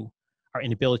neurogenesis to our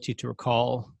inability to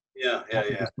recall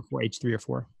before age 3 or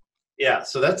 4? Yeah,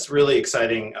 so that's really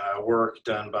exciting work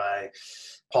done by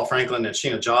Paul Franklin and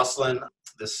Sheena Jocelyn.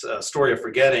 This story of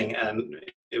forgetting, and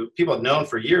people have known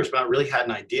for years, but not really had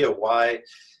an idea why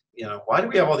do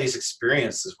we have all these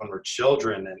experiences when we're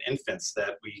children and infants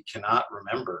that we cannot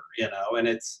remember, and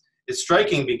it's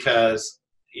striking because,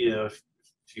 if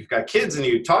you've got kids and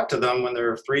you talk to them when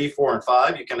they're 3, 4, and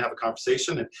 5, you can have a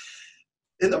conversation and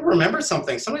they'll remember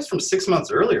something, sometimes from 6 months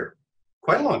earlier,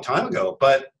 quite a long time ago,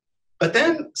 but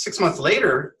then 6 months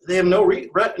later, they have no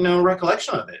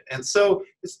recollection of it. And so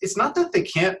it's not that they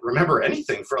can't remember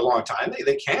anything for a long time.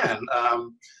 They can,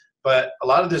 but a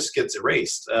lot of this gets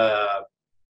erased.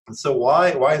 And so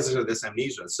why is there this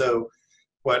amnesia? So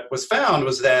what was found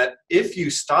was that if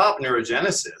you stop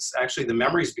neurogenesis, actually the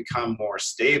memories become more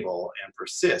stable and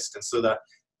persist. And so the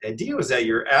idea was that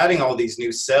you're adding all these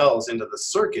new cells into the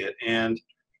circuit, and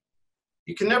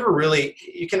you can never really,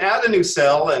 you can add a new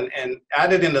cell and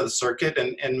add it into the circuit,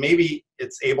 and maybe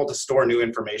it's able to store new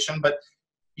information, but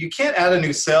you can't add a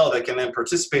new cell that can then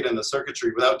participate in the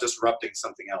circuitry without disrupting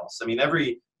something else. I mean,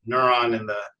 every neuron in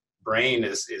the brain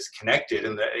is connected,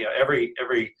 and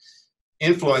every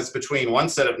influence between one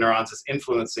set of neurons is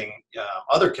influencing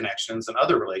other connections and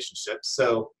other relationships.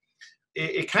 So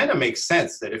it kind of makes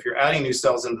sense that if you're adding new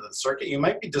cells into the circuit, you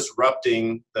might be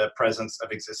disrupting the presence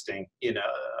of existing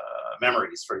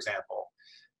memories, for example.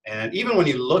 And even when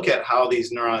you look at how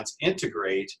these neurons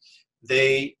integrate,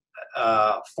 they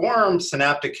form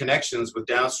synaptic connections with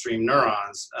downstream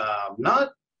neurons,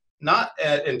 not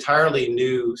at entirely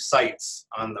new sites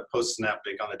on the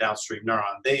postsynaptic, on the downstream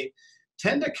neuron. They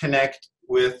tend to connect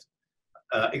with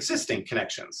existing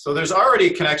connections. So there's already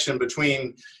a connection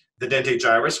between the dentate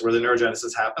gyrus, where the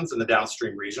neurogenesis happens, in the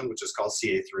downstream region, which is called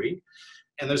CA3.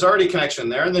 And there's already a connection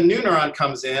there. And the new neuron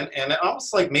comes in, and it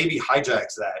almost like maybe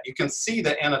hijacks that. You can see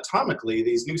that anatomically,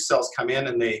 these new cells come in,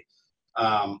 and they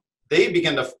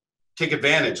begin to take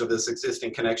advantage of this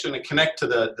existing connection and connect to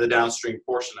the downstream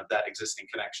portion of that existing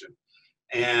connection.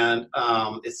 And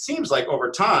it seems like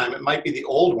over time, it might be the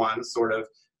old one sort of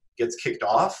gets kicked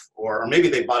off, or maybe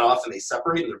they butt off and they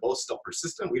separate and they're both still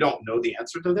persistent. We don't know the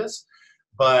answer to this,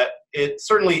 but it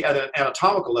certainly at an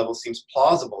anatomical level seems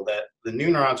plausible that the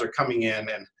new neurons are coming in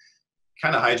and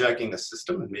kind of hijacking the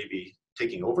system and maybe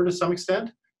taking over to some extent.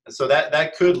 And so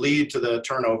that could lead to the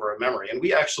turnover of memory. And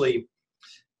we actually,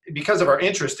 because of our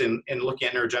interest in looking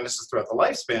at neurogenesis throughout the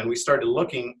lifespan, we started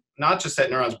looking not just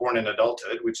at neurons born in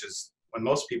adulthood, which is when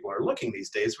most people are looking these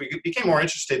days. We became more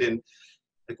interested in,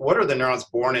 like, what are the neurons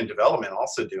born in development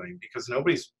also doing? Because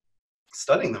nobody's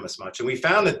studying them as much. And we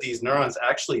found that these neurons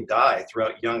actually die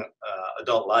throughout young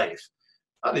adult life.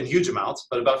 Not in huge amounts,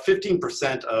 but about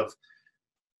 15%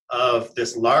 of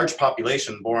this large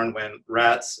population born when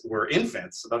rats were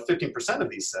infants, about 15% of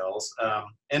these cells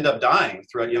end up dying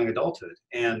throughout young adulthood.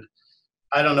 And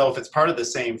I don't know if it's part of the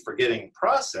same forgetting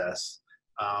process,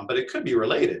 but it could be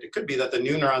related. It could be that the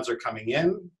new neurons are coming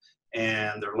in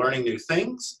and they're learning new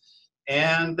things,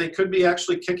 and they could be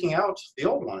actually kicking out the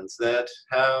old ones that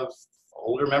have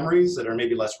older memories that are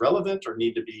maybe less relevant or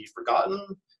need to be forgotten,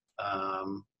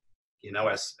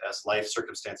 as life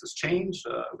circumstances change.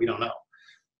 We don't know.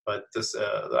 But this,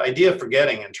 the idea of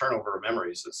forgetting and turnover of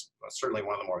memories is certainly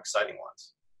one of the more exciting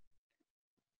ones.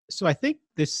 So I think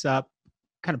this kind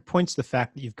of points to the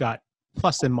fact that you've got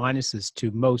plus and minuses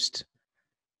to most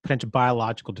potential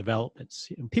biological developments.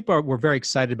 People were very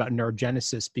excited about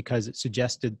neurogenesis because it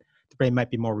suggested the brain might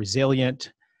be more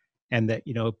resilient, and that,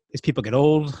 as people get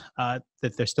old, that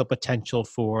there's still potential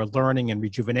for learning and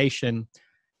rejuvenation.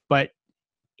 But,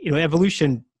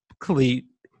 evolution clearly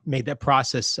made that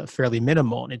process fairly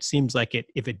minimal. And it seems like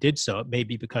if it did so, it may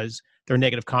be because there are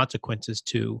negative consequences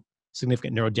to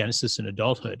significant neurogenesis in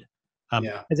adulthood.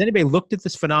 Has anybody looked at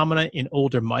this phenomena in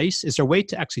older mice? Is there a way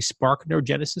to actually spark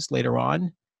neurogenesis later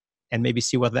on and maybe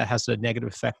see whether that has a negative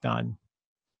effect on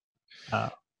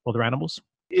older animals?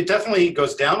 It definitely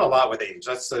goes down a lot with age.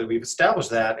 We've established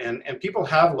that, and people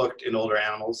have looked in older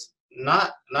animals.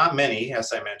 Not many,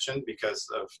 as I mentioned, because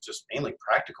of just mainly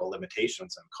practical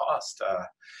limitations and cost.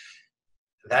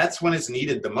 That's when it's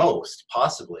needed the most,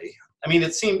 possibly. I mean,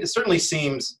 it certainly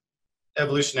seems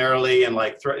evolutionarily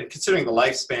and considering the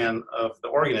lifespan of the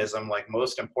organism,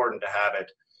 most important to have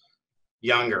it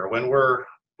younger. When we're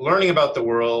learning about the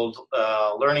world,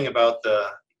 learning about the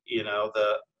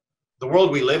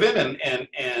world we live in,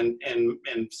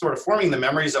 and sort of forming the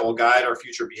memories that will guide our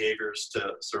future behaviors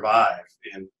to survive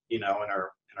in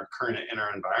our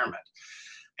environment.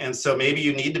 And so maybe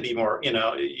you need to be more,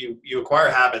 you acquire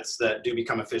habits that do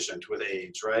become efficient with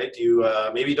age, right? You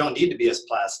maybe don't need to be as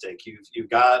plastic. You've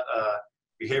got a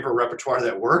behavioral repertoire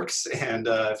that works, and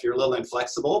if you're a little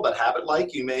inflexible but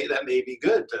habit-like, that may be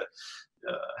good to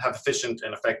have efficient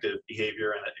and effective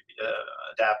behavior and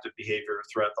adaptive behavior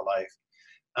throughout the life.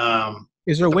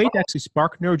 Is there a way to actually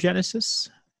spark neurogenesis?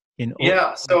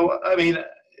 So I mean,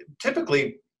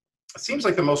 typically, it seems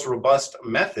like the most robust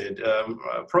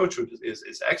approach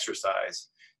is exercise,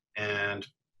 and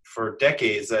for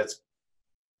decades that's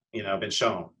been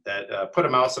shown that put a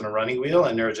mouse on a running wheel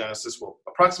and neurogenesis will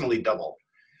approximately double.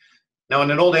 Now,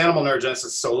 in an old animal, neurogenesis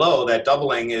is so low that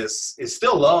doubling is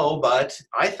still low, but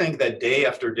I think that day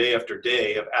after day after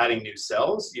day of adding new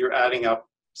cells, you're adding up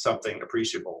something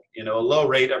appreciable. A low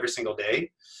rate every single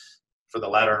day for the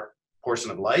latter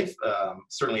portion of life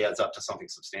certainly adds up to something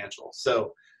substantial.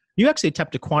 So you actually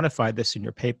attempt to quantify this in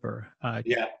your paper. Do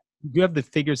you have the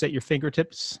figures at your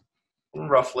fingertips?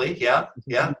 Roughly, yeah.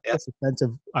 That's a sense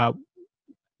of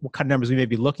what kind of numbers we may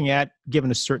be looking at,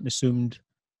 given a certain assumed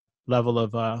level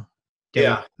of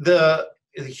Yeah, the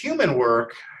human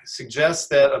work suggests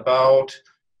that about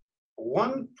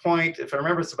if I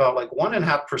remember, it's about like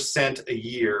 1.5% a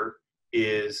year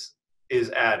is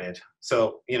added.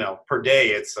 So, per day,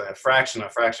 it's a fraction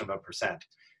of a percent.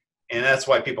 And that's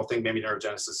why people think maybe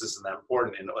neurogenesis isn't that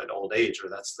important at old age, or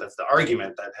that's the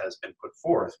argument that has been put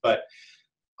forth. But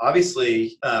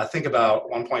obviously, think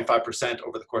about 1.5%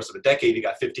 over the course of a decade, you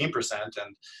got 15%.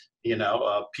 And,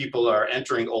 people are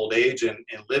entering old age and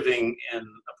living in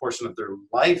a portion of their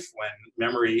life when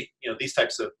memory, these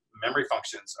types of memory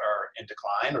functions are in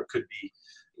decline or could be,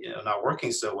 not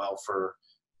working so well for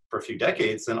a few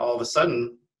decades. Then all of a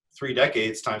sudden, 3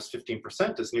 decades times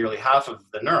 15% is nearly half of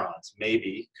the neurons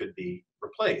maybe could be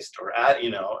replaced or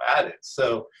added.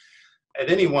 So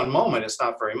at any one moment, it's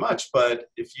not very much, but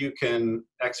if you can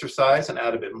exercise and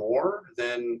add a bit more,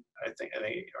 then I think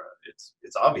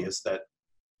it's obvious that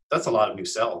that's a lot of new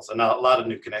cells and a lot of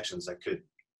new connections that could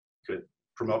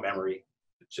promote memory,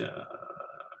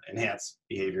 enhance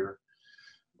behavioral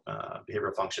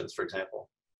functions, for example.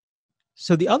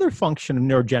 So the other function of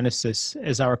neurogenesis,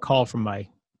 as I recall from my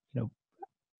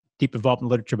deep involvement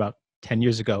literature about 10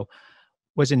 years ago,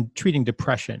 was in treating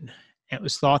depression. And it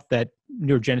was thought that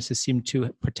neurogenesis seemed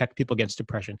to protect people against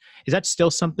depression. Is that still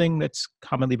something that's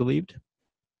commonly believed?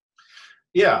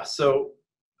 Yeah. So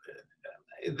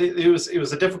it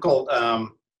was a difficult,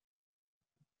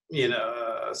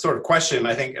 sort of question,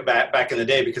 I think, back in the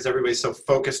day, because everybody's so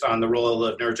focused on the role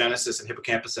of neurogenesis and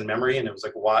hippocampus and memory. And it was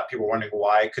like, people were wondering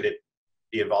why could it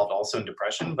be involved also in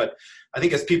depression? But I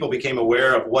think as people became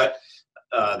aware of what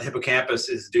the hippocampus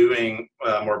is doing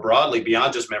more broadly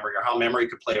beyond just memory, or how memory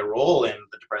could play a role in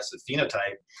the depressive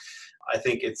phenotype, I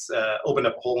think it's opened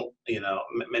up whole,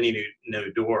 many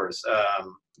new doors.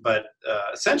 But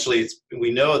essentially, we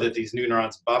know that these new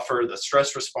neurons buffer the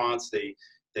stress response. They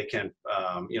can,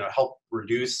 help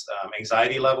reduce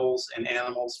anxiety levels in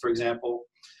animals, for example.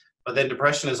 But then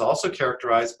depression is also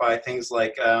characterized by things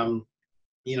like,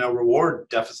 reward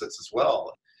deficits as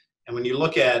well. And when you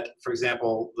look at, for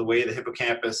example, the way the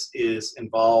hippocampus is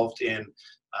involved in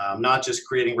not just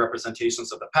creating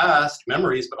representations of the past,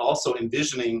 memories, but also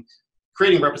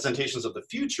creating representations of the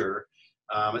future,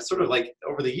 it's sort of like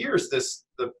over the years,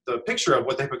 the picture of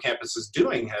what the hippocampus is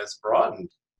doing has broadened.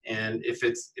 And if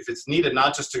it's needed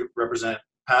not just to represent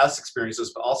past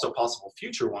experiences, but also possible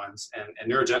future ones,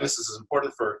 and neurogenesis is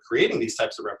important for creating these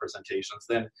types of representations,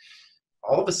 then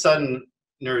all of a sudden,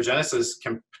 neurogenesis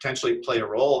can potentially play a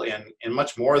role in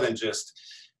much more than just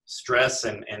stress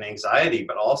and anxiety,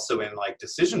 but also in like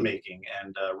decision making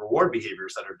and reward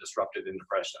behaviors that are disrupted in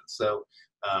depression. So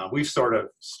we've sort of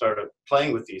started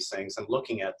playing with these things and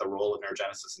looking at the role of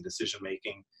neurogenesis in decision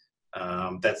making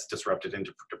that's disrupted in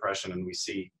depression, and we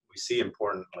see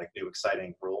important, like, new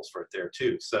exciting roles for it there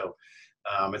too. So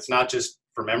it's not just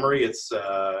for memory; it's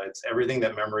everything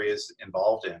that memory is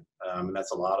involved in, and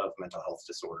that's a lot of mental health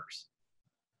disorders.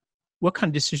 What kind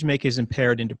of decision making is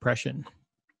impaired in depression?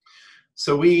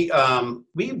 So we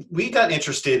got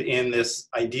interested in this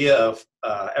idea of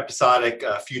episodic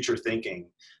future thinking,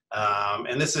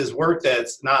 and this is work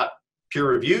that's not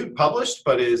peer-reviewed, published,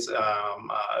 but is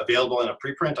available in a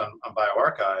preprint on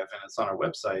bioRxiv, and it's on our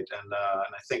website. And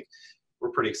I think we're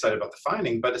pretty excited about the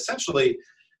finding. But essentially,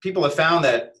 people have found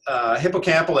that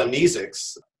hippocampal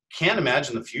amnesics can't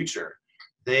imagine the future.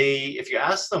 If you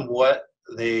ask them what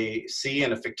they see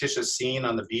in a fictitious scene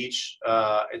on the beach,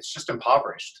 it's just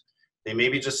impoverished. They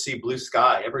maybe just see blue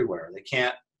sky everywhere. They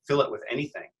can't fill it with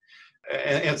anything.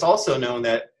 And it's also known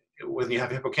that when you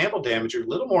have hippocampal damage, you're a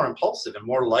little more impulsive and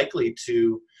more likely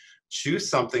to choose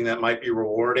something that might be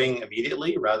rewarding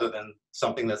immediately rather than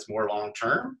something that's more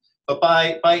long-term. But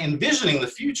by envisioning the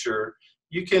future,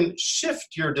 you can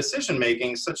shift your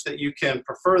decision-making such that you can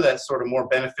prefer that sort of more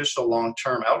beneficial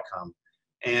long-term outcome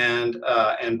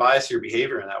and bias your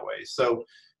behavior in that way. So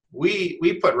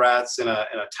we put rats in a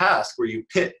task where you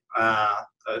pit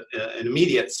an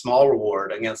immediate small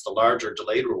reward against a larger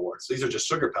delayed reward. So these are just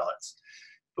sugar pellets.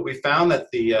 But we found that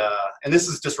and this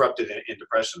is disrupted in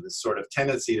depression, this sort of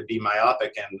tendency to be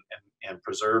myopic and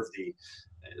preserve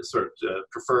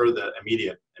prefer the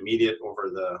immediate over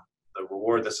the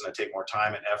reward that's going to take more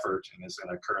time and effort and is going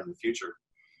to occur in the future.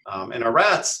 And our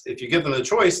rats, if you give them the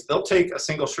choice, they'll take a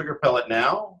single sugar pellet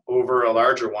now over a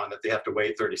larger one that they have to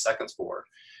wait 30 seconds for.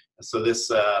 And so this,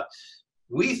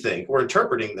 we think, we're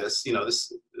interpreting this,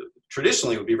 this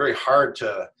traditionally would be very hard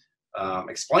to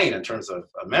explain in terms of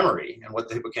memory and what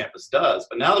the hippocampus does.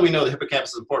 But now that we know the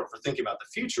hippocampus is important for thinking about the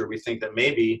future, we think that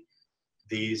maybe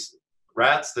these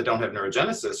rats that don't have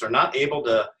neurogenesis are not able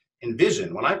to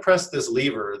envision. When I press this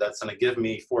lever that's going to give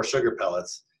me 4 sugar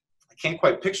pellets, I can't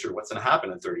quite picture what's going to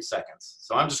happen in 30 seconds.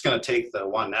 So I'm just going to take the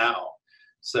one now.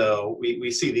 So we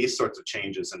see these sorts of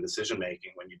changes in decision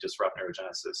making when you disrupt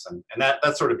neurogenesis, and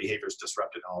that sort of behavior is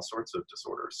disrupted in all sorts of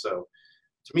disorders. So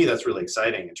to me, that's really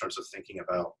exciting in terms of thinking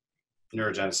about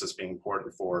neurogenesis being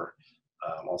important for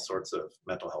all sorts of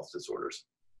mental health disorders.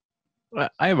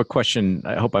 I have a question.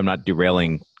 I hope I'm not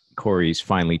derailing Corey's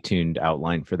finely tuned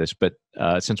outline for this, but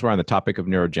since we're on the topic of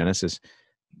neurogenesis,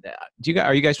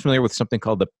 are you guys familiar with something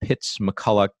called the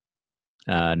Pitts-McCulloch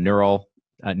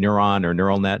neuron or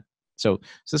neural net? So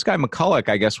this guy McCulloch,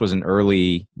 I guess, was an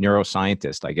early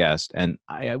neuroscientist, I guess. And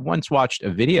I once watched a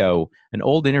video, an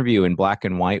old interview in black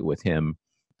and white with him.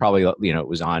 Probably, it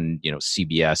was on,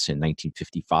 CBS in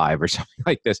 1955 or something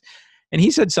like this. And he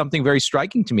said something very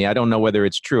striking to me. I don't know whether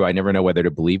it's true. I never know whether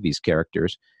to believe these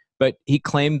characters. But he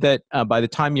claimed that by the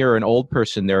time you're an old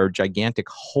person, there are gigantic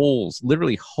holes,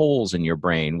 literally holes in your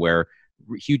brain where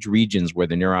huge regions where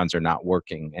the neurons are not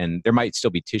working. And there might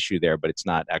still be tissue there, but it's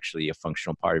not actually a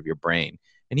functional part of your brain.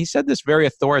 And he said this very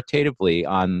authoritatively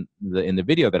in the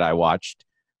video that I watched.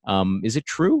 Is it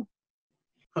true?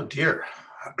 Oh, dear.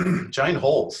 Giant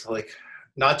holes, like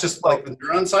not just like the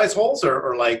neuron size holes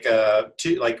or like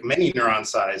many neuron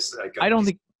size. I don't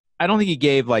think he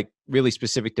gave like really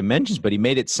specific dimensions, but he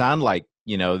made it sound like,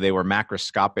 they were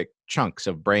macroscopic chunks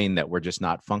of brain that were just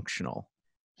not functional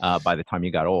by the time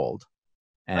you got old.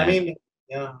 And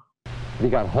you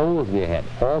got holes in your head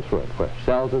all through it where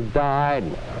cells have died.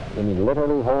 You mean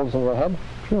literally holes in your head?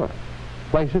 Sure.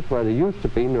 Places where there used to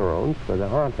be neurons, where there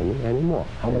aren't any anymore.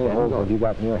 How many holes have you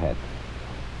got in your head?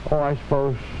 Oh, I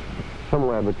suppose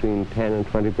somewhere between 10 and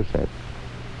 20%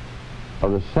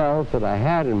 of the cells that I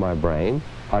had in my brain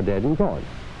are dead and gone.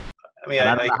 I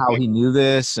don't know how he knew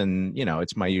this, and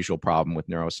it's my usual problem with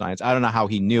neuroscience. I don't know how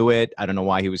he knew it. I don't know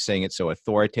why he was saying it so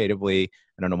authoritatively.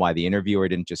 I don't know why the interviewer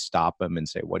didn't just stop him and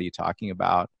say, "What are you talking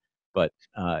about?" But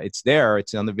it's there.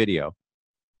 It's on the video.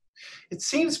 It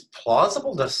seems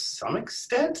plausible to some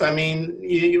extent. I mean,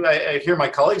 I hear my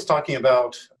colleagues talking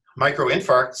about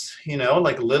microinfarcts,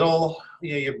 like little,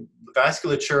 your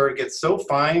vasculature gets so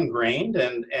fine-grained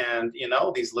and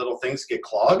these little things get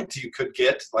clogged. You could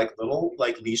get like little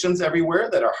lesions everywhere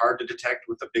that are hard to detect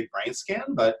with a big brain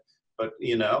scan, but could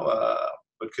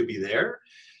be there.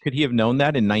 Could he have known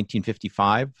that in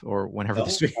 1955 or whenever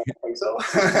this was? I don't think so.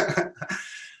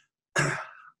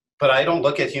 But I don't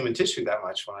look at human tissue that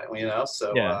much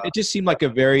so. Yeah, it just seemed like a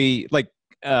very,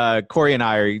 Corey and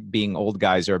I, being old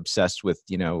guys, are obsessed with,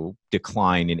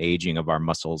 decline and aging of our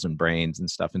muscles and brains and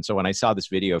stuff. And so when I saw this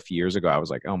video a few years ago, I was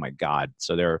like, oh my God.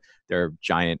 So there are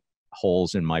giant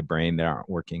holes in my brain that aren't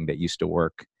working that used to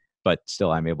work, but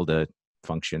still I'm able to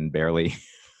function barely.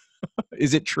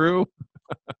 Is it true?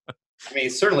 I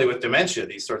mean, certainly with dementia,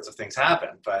 these sorts of things happen,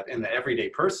 but in the everyday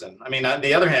person, I mean, on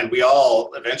the other hand, we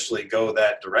all eventually go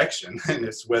that direction, and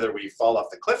it's whether we fall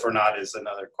off the cliff or not is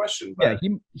another question. But yeah,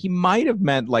 he might have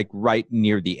meant like right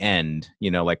near the end,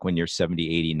 like when you're 70,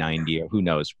 80, 90, or who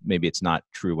knows, maybe it's not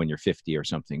true when you're 50 or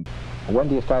something. When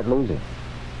do you start losing?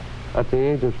 At the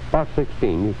age of about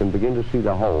 16, you can begin to see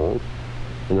the holes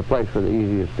in the place where the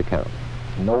easiest to count.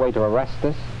 No way to arrest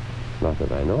this? Not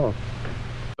that I know of.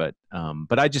 But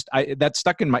that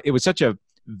stuck in it was such a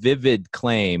vivid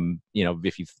claim,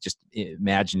 if you just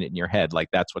imagine it in your head, like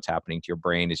that's what's happening to your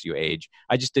brain as you age.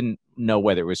 I just didn't know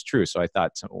whether it was true. So I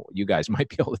thought you guys might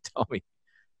be able to tell me.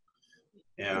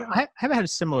 Yeah. I have had a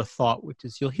similar thought, which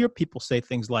is you'll hear people say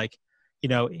things like,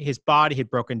 his body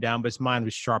had broken down, but his mind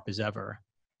was sharp as ever.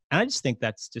 And I just think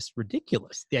that's just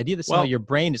ridiculous. The idea that somehow your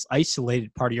brain is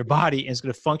isolated part of your body and is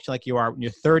going to function like you are when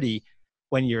you're 30,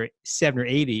 when you're 70 or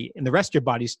 80, and the rest of your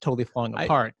body's totally falling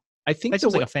apart. I think that's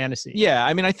just like a fantasy. Yeah,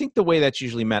 I mean, I think the way that's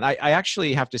usually meant, I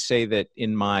actually have to say that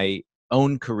in my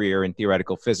own career in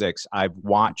theoretical physics, I've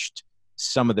watched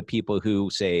some of the people who,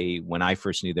 say, when I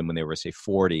first knew them when they were, say,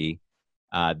 40,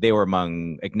 they were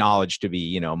acknowledged to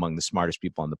be, among the smartest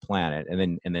people on the planet.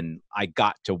 And then I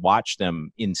got to watch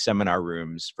them in seminar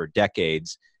rooms for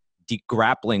decades,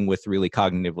 grappling with really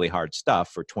cognitively hard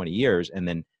stuff for 20 years, and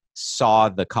then saw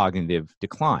the cognitive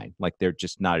decline. Like they're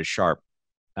just not as sharp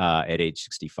at age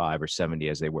 65 or 70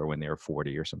 as they were when they were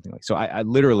 40 or something like. So I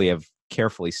literally have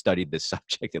carefully studied this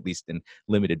subject, at least in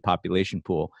limited population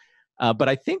pool. But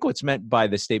I think what's meant by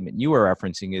the statement you were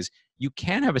referencing is you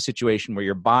can have a situation where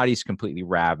your body's completely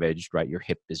ravaged, right? Your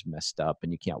hip is messed up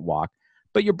and you can't walk,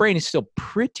 but your brain is still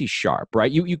pretty sharp,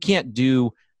 right? You can't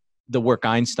do the work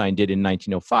Einstein did in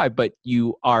 1905, but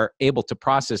you are able to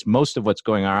process most of what's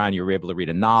going on. You're able to read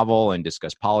a novel and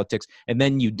discuss politics, and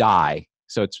then you die.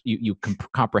 So it's you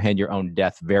comprehend your own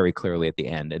death very clearly at the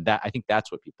end, and that I think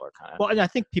that's what people are kind of. Well, and I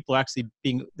think people are actually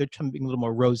being a little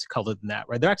more rose-colored than that,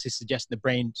 right? They're actually suggesting the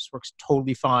brain just works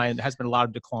totally fine. There has been a lot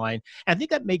of decline, and I think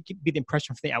that may be the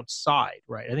impression from the outside,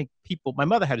 right? I think my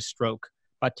mother had a stroke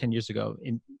about 10 years ago,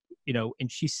 and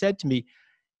she said to me,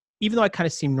 even though I kind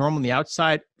of seem normal on the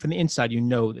outside, from the inside,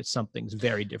 that something's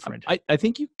very different. I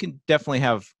think you can definitely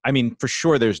have. I mean, for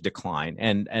sure, there's decline,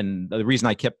 and the reason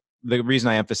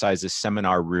I emphasize this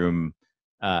seminar room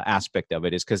aspect of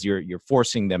it is because you're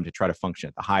forcing them to try to function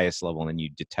at the highest level, and you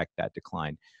detect that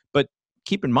decline. But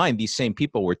keep in mind, these same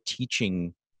people were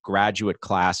teaching graduate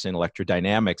class in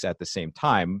electrodynamics at the same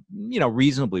time,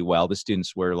 reasonably well. The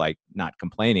students were like not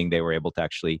complaining. They were able to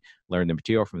actually learn the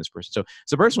material from this person. So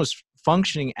the person was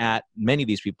functioning at, many of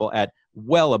these people, at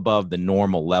well above the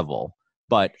normal level,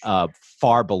 but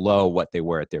far below what they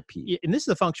were at their peak. And this is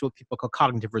a function what people call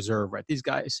cognitive reserve, right? These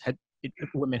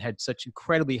women had such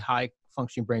incredibly high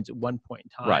functioning brains at one point in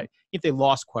time. Right. If they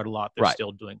lost quite a lot, they're Right.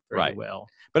 still doing very well.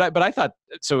 But I thought,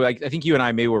 so I think you and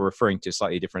I maybe were referring to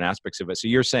slightly different aspects of it. So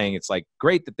you're saying it's like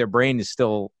great that their brain is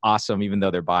still awesome, even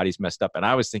though their body's messed up. And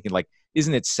I was thinking, like,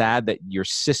 isn't it sad that your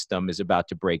system is about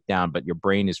to break down, but your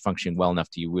brain is functioning well enough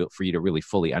for you to really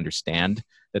fully understand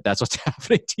that that's what's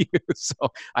happening to you? So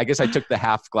I guess I took the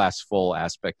half glass full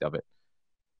aspect of it.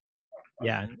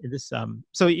 Yeah,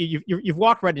 so you've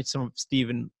walked right into some of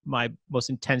Steve and my most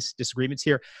intense disagreements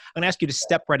here. I'm going to ask you to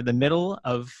step right in the middle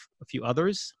of a few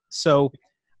others. So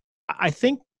I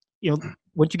think,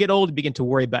 once you get old, you begin to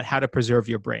worry about how to preserve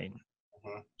your brain. So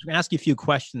I'm going to ask you a few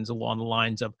questions along the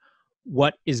lines of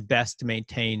what is best to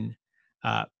maintain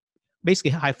basically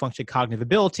high functioning cognitive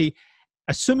ability,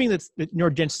 assuming that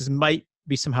neurogenesis might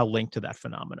be somehow linked to that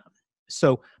phenomenon.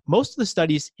 So most of the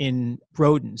studies in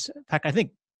rodents, in fact, I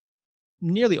think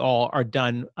nearly all, are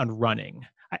done on running.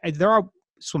 There are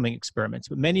swimming experiments,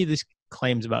 but many of these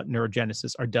claims about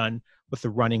neurogenesis are done with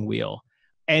the running wheel.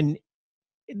 And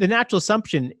the natural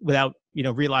assumption, without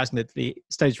realizing that the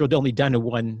studies were only done in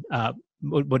one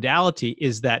modality,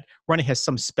 is that running has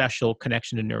some special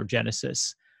connection to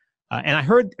neurogenesis. And I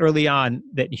heard early on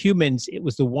that in humans, it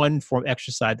was the one form of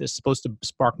exercise that's supposed to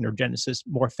spark neurogenesis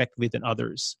more effectively than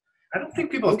others. I don't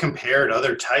think people have compared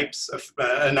other types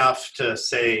enough to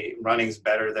say running's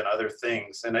better than other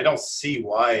things. And I don't see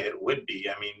why it would be.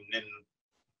 I mean,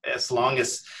 as long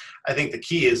as, I think the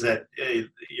key is that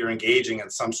you're engaging in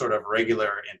some sort of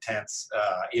regular, intense,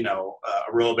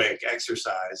 aerobic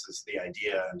exercise is the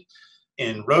idea. And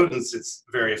in rodents, it's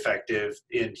very effective.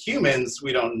 In humans,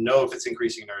 we don't know if it's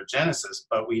increasing neurogenesis,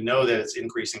 but we know that it's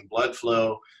increasing blood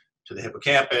flow to the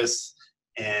hippocampus.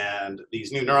 And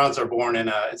these new neurons are born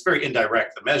it's very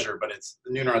indirect, the measure, but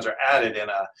the new neurons are added in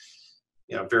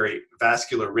a very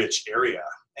vascular rich area.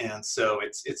 And so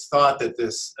it's thought that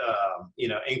this,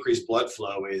 increased blood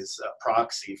flow is a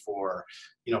proxy for,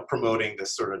 promoting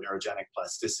this sort of neurogenic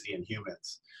plasticity in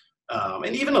humans.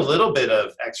 And even a little bit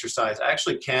of exercise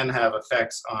actually can have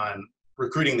effects on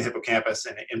recruiting the hippocampus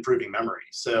and improving memory.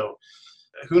 So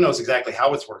who knows exactly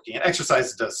how it's working? And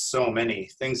exercise does so many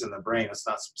things in the brain. It's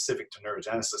not specific to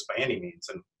neurogenesis by any means.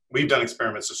 And we've done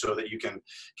experiments to show that you can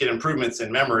get improvements in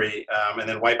memory and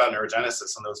then wipe out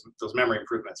neurogenesis, and those memory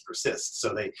improvements persist.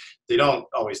 So they don't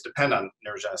always depend on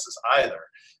neurogenesis either.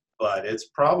 But it's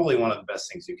probably one of the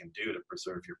best things you can do to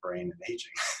preserve your brain in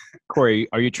aging. Corey,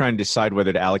 are you trying to decide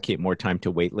whether to allocate more time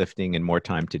to weightlifting and more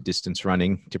time to distance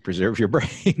running to preserve your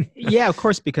brain? Yeah, of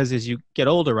course, because as you get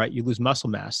older, right, you lose muscle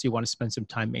mass. So you want to spend some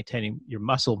time maintaining your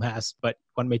muscle mass, but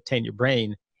you want to maintain your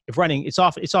brain. If running, it's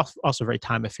also a very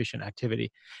time efficient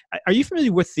activity. Are you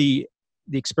familiar with the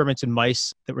experiments in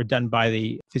mice that were done by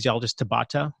the physiologist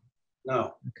Tabata?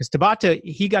 No. Because Tabata,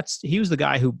 he was the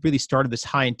guy who really started this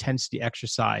high intensity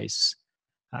exercise.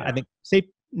 Yeah. I think,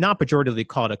 not pejoratively,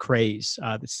 call it a craze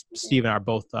that Steve and I are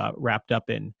both wrapped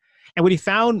up in. And what he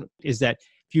found is that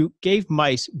if you gave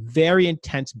mice very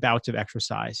intense bouts of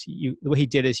exercise, the way he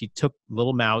did is he took a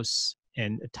little mouse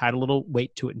and tied a little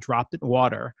weight to it and dropped it in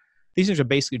water. These things are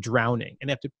basically drowning, and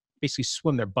they have to basically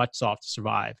swim their butts off to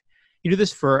survive. You do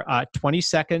this for 20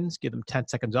 seconds, give them 10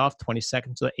 seconds off, 20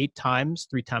 seconds, so 8 times,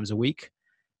 3 times a week.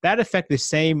 That affect the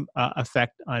same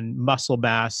effect on muscle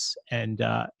mass and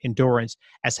endurance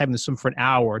as having to swim for an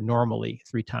hour normally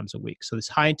 3 times a week. So this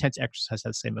high intense exercise has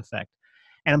the same effect.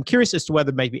 And I'm curious as to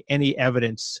whether there might be any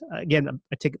evidence, again,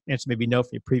 I take an answer maybe no from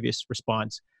your previous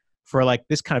response, for like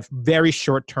this kind of very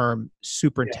short term,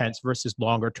 super intense versus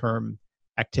longer term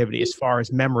activity as far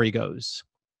as memory goes.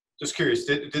 Just curious,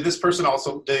 did this person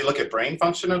also, did they look at brain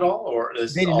function at all? Or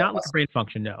is They did not look at brain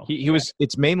function, no. He was,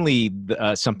 it's mainly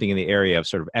something in the area of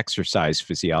sort of exercise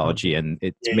physiology, and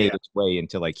it's made its way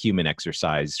into like human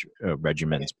exercise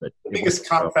regimens. But the biggest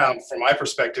confound from my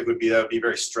perspective would be that it would be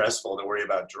very stressful to worry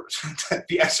about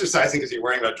be exercising because you're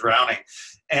worrying about drowning.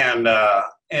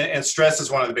 And stress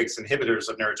is one of the biggest inhibitors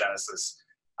of neurogenesis.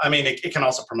 I mean, it can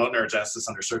also promote neurogenesis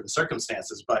under certain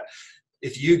circumstances, but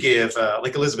if you give,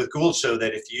 like Elizabeth Gould showed,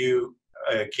 that if you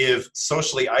give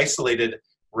socially isolated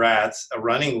rats a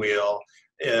running wheel,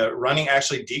 running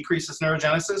actually decreases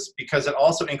neurogenesis because it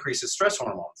also increases stress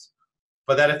hormones.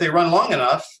 But that if they run long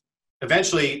enough,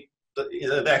 eventually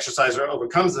the exerciser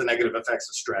overcomes the negative effects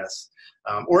of stress.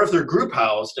 Or if they're group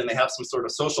housed and they have some sort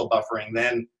of social buffering,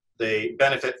 then they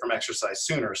benefit from exercise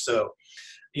sooner. So,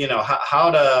 you know,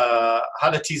 how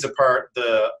to tease apart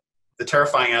the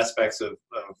terrifying aspects of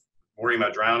worrying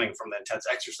about drowning from the intense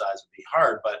exercise would be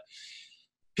hard, but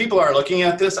people are looking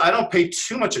at this. I don't pay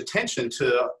too much attention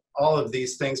to all of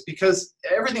these things because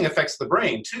everything affects the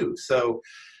brain too. So,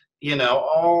 you know,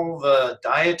 all the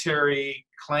dietary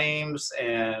claims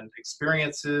and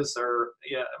experiences are,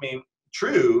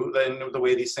 true in the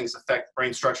way these things affect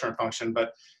brain structure and function,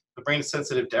 but the brain is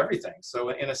sensitive to everything. So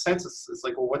in a sense, it's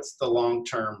like, well, what's the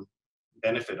long-term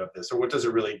benefit of this, or what does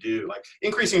it really do? Like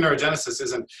increasing neurogenesis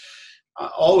isn't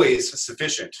always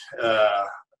sufficient.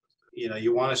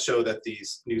 You want to show that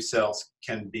these new cells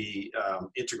can be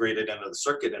integrated into the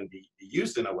circuit and be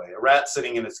used in a way. A rat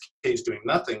sitting in its cage doing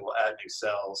nothing will add new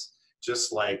cells,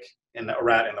 just like a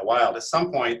rat in the wild. At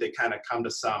some point, they kind of come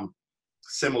to some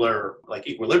similar like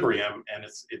equilibrium, and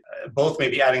both may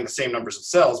be adding the same numbers of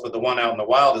cells, but the one out in the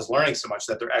wild is learning so much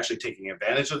that they're actually taking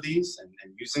advantage of these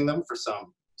and using them for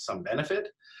some benefit.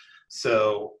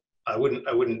 So I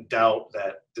wouldn't doubt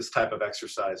that this type of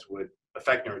exercise would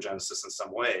affect neurogenesis in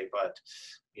some way, but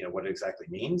what it exactly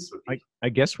means would be... I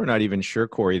guess we're not even sure,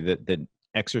 Corey, that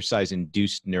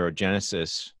exercise-induced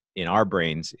neurogenesis in our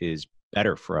brains is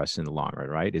better for us in the long run,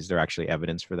 right? Is there actually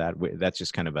evidence for that? That's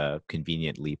just kind of a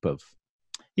convenient leap of...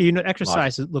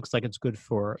 exercise, it looks like it's good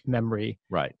for memory.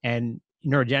 Right. And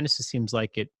neurogenesis seems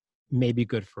like it may be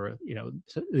good for,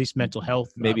 at least mental health.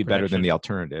 Maybe better than the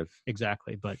alternative.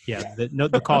 Exactly. But yeah,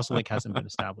 the causal link hasn't been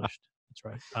established. That's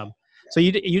right. So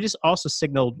you just also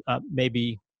signaled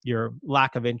maybe your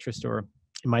lack of interest, or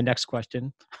in my next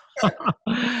question.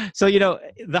 So,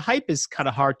 the hype is kind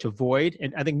of hard to avoid.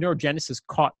 And I think neurogenesis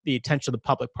caught the attention of the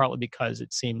public partly because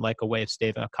it seemed like a way of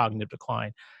staving off cognitive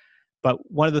decline. But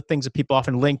one of the things that people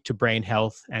often link to brain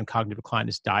health and cognitive decline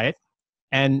is diet.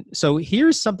 And so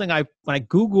here's something when I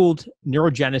Googled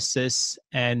neurogenesis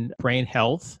and brain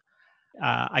health,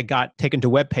 I got taken to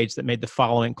a webpage that made the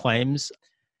following claims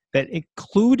that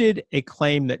included a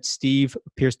claim that Steve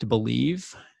appears to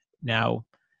believe. Now,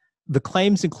 the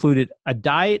claims included a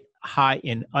diet high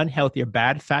in unhealthy or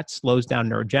bad fats slows down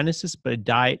neurogenesis, but a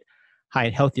diet high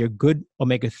in healthy or good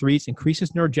omega-3s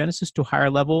increases neurogenesis to a higher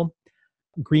level.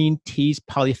 Green tea's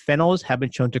polyphenols have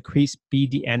been shown to increase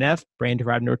BDNF,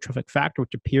 brain-derived neurotrophic factor,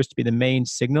 which appears to be the main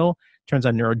signal, turns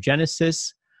on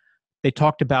neurogenesis. They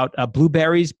talked about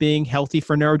blueberries being healthy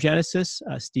for neurogenesis.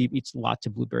 Steve eats lots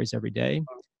of blueberries every day.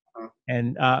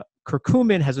 And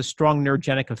curcumin has a strong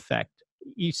neurogenic effect.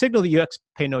 You signal that you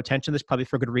pay no attention to this, probably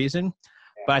for good reason.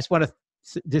 But I just want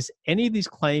to, do any of these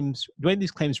claims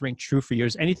ring true for you?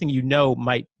 Is anything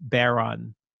might bear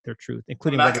on their truth,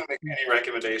 including... I'm not going to make any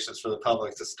recommendations for the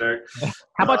public to start.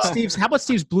 How about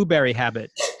Steve's blueberry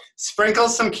habit? Sprinkle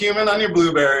some cumin on your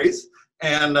blueberries,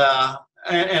 and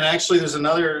actually there's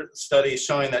another study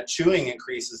showing that chewing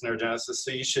increases neurogenesis,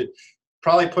 so you should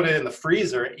probably put it in the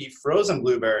freezer and eat frozen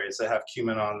blueberries that have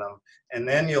cumin on them, and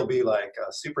then you'll be like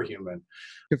a superhuman.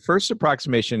 The first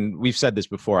approximation, we've said this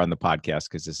before on the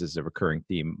podcast because this is a recurring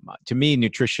theme. To me,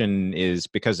 nutrition is,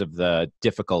 because of the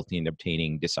difficulty in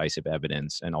obtaining decisive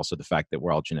evidence and also the fact that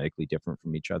we're all genetically different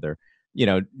from each other.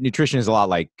 Nutrition is a lot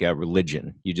like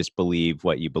religion. You just believe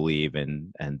what you believe,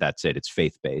 and that's it. It's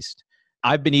faith-based.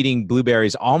 I've been eating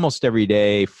blueberries almost every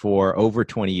day for over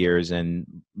 20 years, and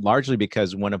largely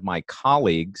because one of my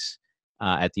colleagues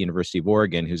at the University of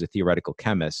Oregon, who's a theoretical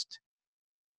chemist,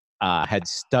 had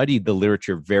studied the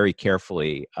literature very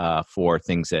carefully for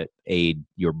things that aid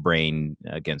your brain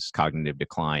against cognitive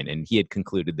decline. And he had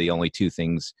concluded the only two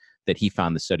things that he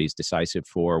found the studies decisive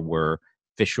for were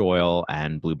fish oil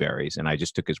and blueberries. And I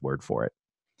just took his word for it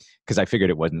because I figured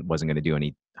it wasn't going to do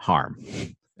any harm.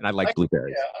 And I like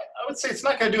blueberries. Yeah, I would say it's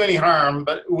not going to do any harm,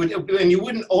 and you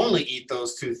wouldn't only eat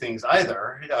those two things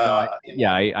either.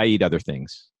 I eat other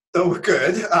things. So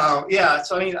good.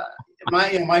 So I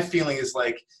mean, my feeling is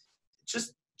like,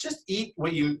 just eat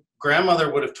what you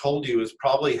grandmother would have told you is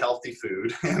probably healthy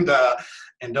food,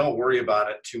 and don't worry about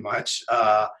it too much.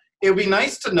 It would be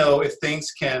nice to know if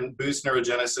things can boost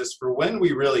neurogenesis for when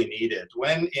we really need it.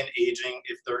 When in aging,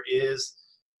 if there is,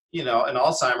 in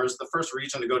Alzheimer's, the first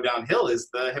region to go downhill is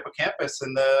the hippocampus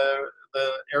and the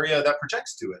area that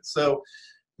projects to it. So,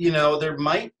 there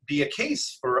might be a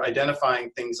case for identifying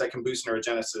things that can boost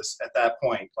neurogenesis at that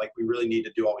point. Like, we really need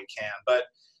to do all we can. But,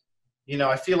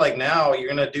 I feel like now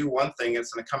you're going to do one thing,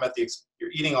 it's going to come at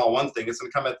you're eating all one thing, it's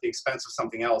going to come at the expense of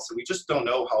something else. And we just don't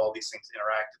know how all these things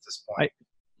interact at this point.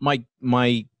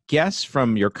 My guess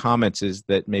from your comments is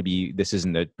that maybe this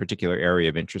isn't a particular area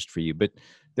of interest for you, but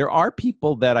there are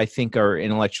people that I think are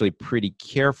intellectually pretty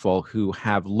careful who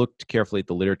have looked carefully at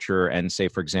the literature and say,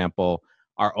 for example,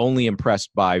 are only impressed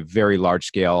by very large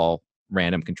scale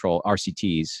random control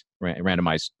RCTs,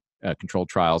 randomized controlled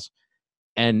trials.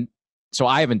 And so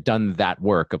I haven't done that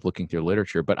work of looking through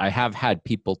literature, but I have had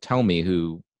people tell me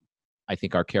who I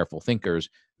think are careful thinkers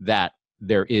that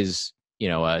there is,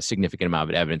 a significant amount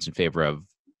of evidence in favor of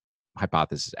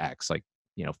hypothesis X, like,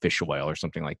 fish oil or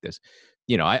something like this.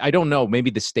 I don't know,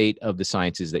 maybe the state of the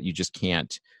science is that you just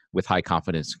can't with high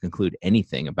confidence conclude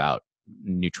anything about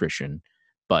nutrition,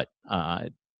 but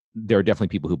there are definitely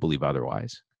people who believe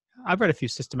otherwise. I've read a few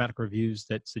systematic reviews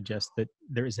that suggest that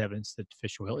there is evidence that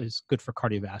fish oil is good for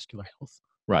cardiovascular health.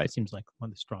 Right. It seems like one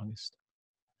of the strongest.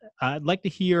 I'd like to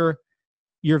hear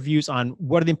your views on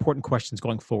what are the important questions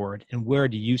going forward, and where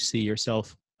do you see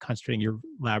yourself concentrating your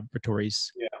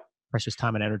laboratory's precious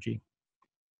time and energy?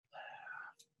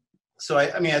 So,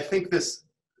 I think this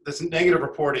negative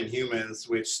report in humans,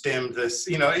 which stemmed this,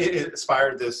 it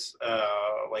inspired this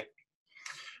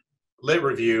lit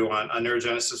review on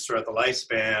neurogenesis throughout the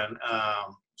lifespan,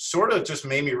 sort of just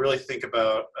made me really think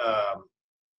about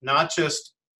not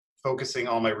just focusing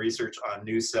all my research on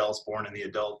new cells born in the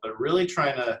adult, but really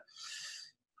trying to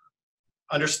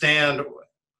understand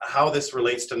how this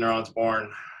relates to neurons born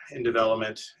in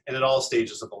development and at all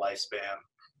stages of the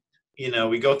lifespan.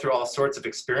 We go through all sorts of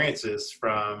experiences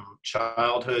from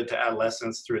childhood to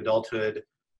adolescence through adulthood.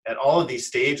 At all of these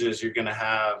stages, you're going to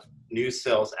have new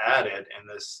cells added in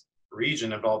this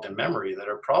region involved in memory that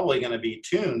are probably going to be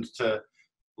tuned to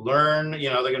learn, they're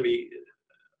going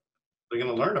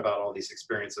to learn about all these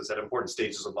experiences at important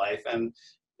stages of life. And,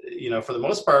 for the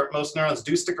most part, most neurons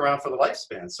do stick around for the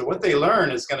lifespan. So what they learn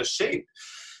is going to shape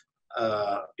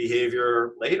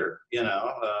behavior later,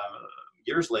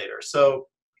 years later. So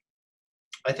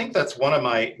I think that's one of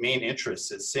my main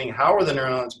interests, is seeing how are the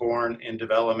neurons born in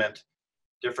development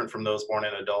different from those born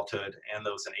in adulthood and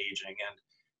those in aging.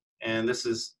 And this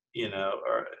is,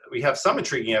 we have some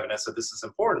intriguing evidence that this is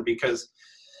important because,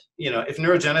 if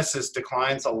neurogenesis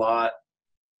declines a lot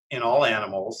in all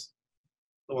animals,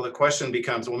 well, the question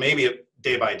becomes, well, maybe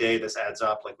day by day this adds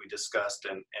up like we discussed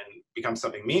and becomes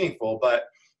something meaningful. But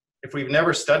if we've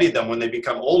never studied them when they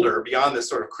become older, beyond this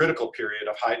sort of critical period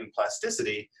of heightened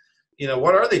plasticity,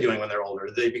 what are they doing when they're older?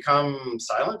 Do they become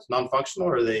silent, non-functional,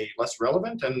 or are they less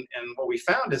relevant? And what we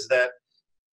found is that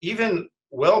even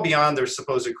well beyond their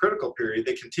supposed critical period,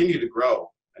 they continue to grow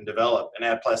and develop and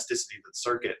add plasticity to the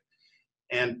circuit.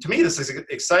 And to me, this is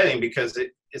exciting because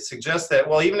it suggests that,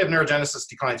 well, even if neurogenesis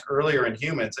declines earlier in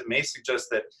humans, it may suggest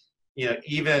that,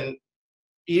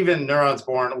 even neurons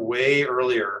born way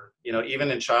earlier,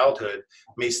 even in childhood,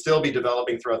 may still be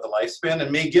developing throughout the lifespan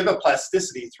and may give a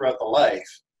plasticity throughout the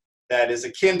life that is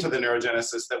akin to the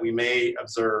neurogenesis that we may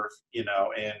observe,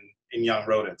 in young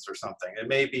rodents or something. It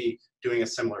may be doing a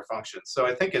similar function. So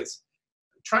I think it's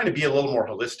trying to be a little more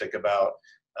holistic about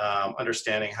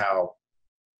understanding how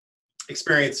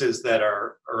experiences that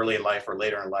are early in life or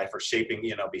later in life are shaping,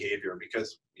 behavior,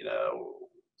 because,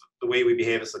 the way we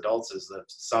behave as adults is the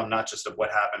sum not just of what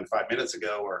happened 5 minutes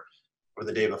ago or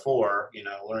the day before,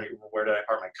 learning where did I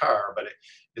park my car, but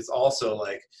it's also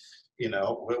like,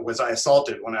 was I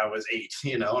assaulted when I was 8,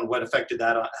 and what effect did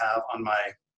that have on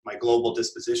my global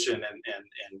disposition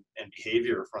and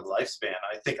behavior for the lifespan.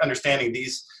 I think understanding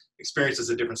these experiences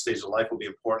at different stages of life will be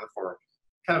important for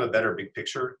kind of a better big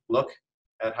picture look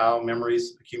at how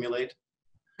memories accumulate.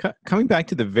 Coming back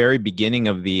to the very beginning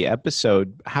of the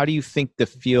episode, how do you think the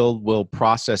field will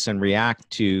process and react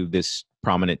to this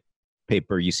prominent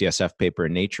paper, UCSF paper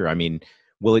in Nature? I mean,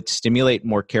 will it stimulate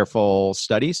more careful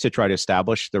studies to try to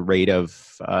establish the rate of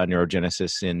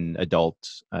neurogenesis in adult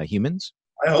humans?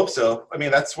 I hope so. I mean,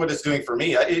 that's what it's doing for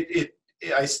me.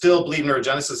 I still believe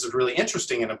neurogenesis is really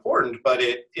interesting and important, but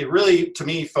it really, to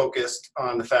me, focused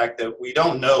on the fact that we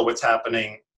don't know what's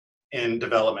happening in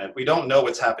development. We don't know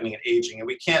what's happening in aging, and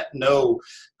we can't know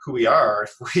who we are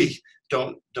if we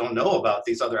don't know about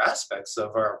these other aspects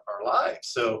of our lives.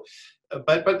 So,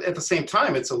 but at the same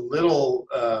time, it's a little,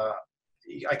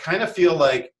 I kind of feel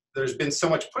like there's been so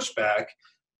much pushback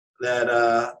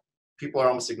that people are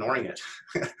almost ignoring it.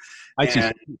 I see.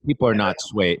 People are not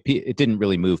swayed. It didn't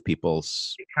really move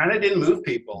people's. It kind of didn't move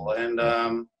people, and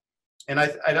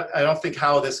I don't think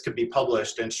how this could be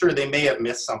published. And sure, they may have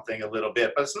missed something a little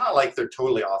bit, but it's not like they're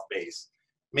totally off base.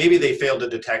 Maybe they failed to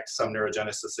detect some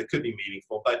neurogenesis that could be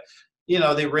meaningful, but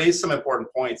they raised some important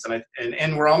points,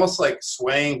 and we're almost like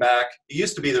swaying back. It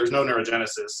used to be there's no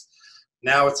neurogenesis.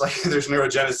 Now it's like there's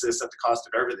neurogenesis at the cost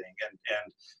of everything,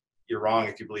 and you're wrong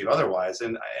if you believe otherwise.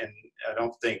 And I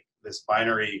don't think this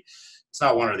binary, it's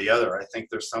not one or the other. I think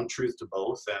there's some truth to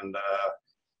both.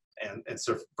 And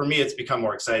so for me, it's become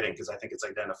more exciting because I think it's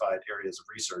identified areas of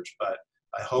research, but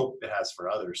I hope it has for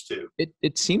others too.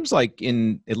 It seems like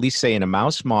at least say in a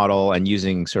mouse model and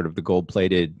using sort of the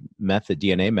gold-plated method,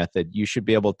 DNA method, you should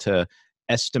be able to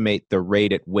estimate the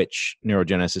rate at which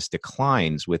neurogenesis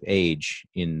declines with age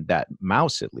in that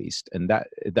mouse at least. And that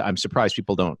I'm surprised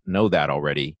people don't know that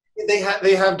already. They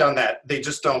have done that.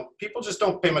 People just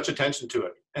don't pay much attention to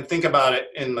it and think about it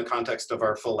in the context of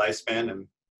our full lifespan. And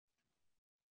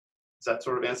does that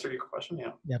sort of answer your question?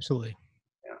 Yeah. Absolutely.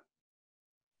 Yeah.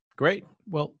 Great.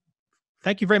 Well,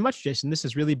 thank you very much, Jason. This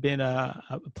has really been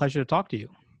a pleasure to talk to you.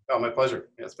 Oh, my pleasure.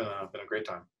 Yeah, it's been a great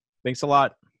time. Thanks a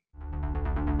lot.